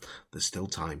 but there's still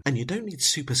time. And you don't need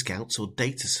Super Scouts or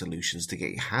data solutions to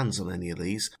get your hands on any of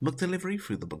these. McDelivery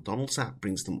through the McDonald's app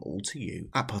brings them all to you.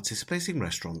 At participating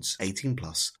restaurants, 18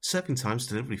 plus. Serving times,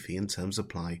 delivery fee and terms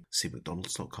apply. See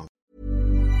mcdonalds.com.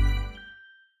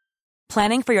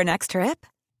 Planning for your next trip?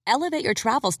 Elevate your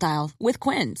travel style with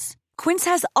Quince. Quince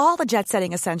has all the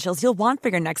jet-setting essentials you'll want for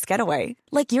your next getaway,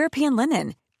 like European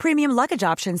linen, premium luggage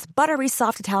options, buttery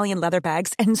soft Italian leather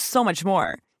bags, and so much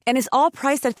more. And is all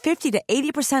priced at 50 to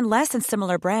 80% less than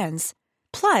similar brands.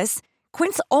 Plus,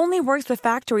 Quince only works with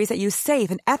factories that use safe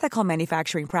and ethical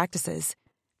manufacturing practices.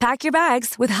 Pack your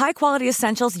bags with high-quality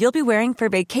essentials you'll be wearing for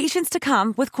vacations to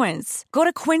come with Quince. Go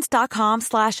to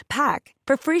quince.com/pack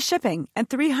for free shipping and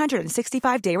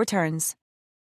 365-day returns.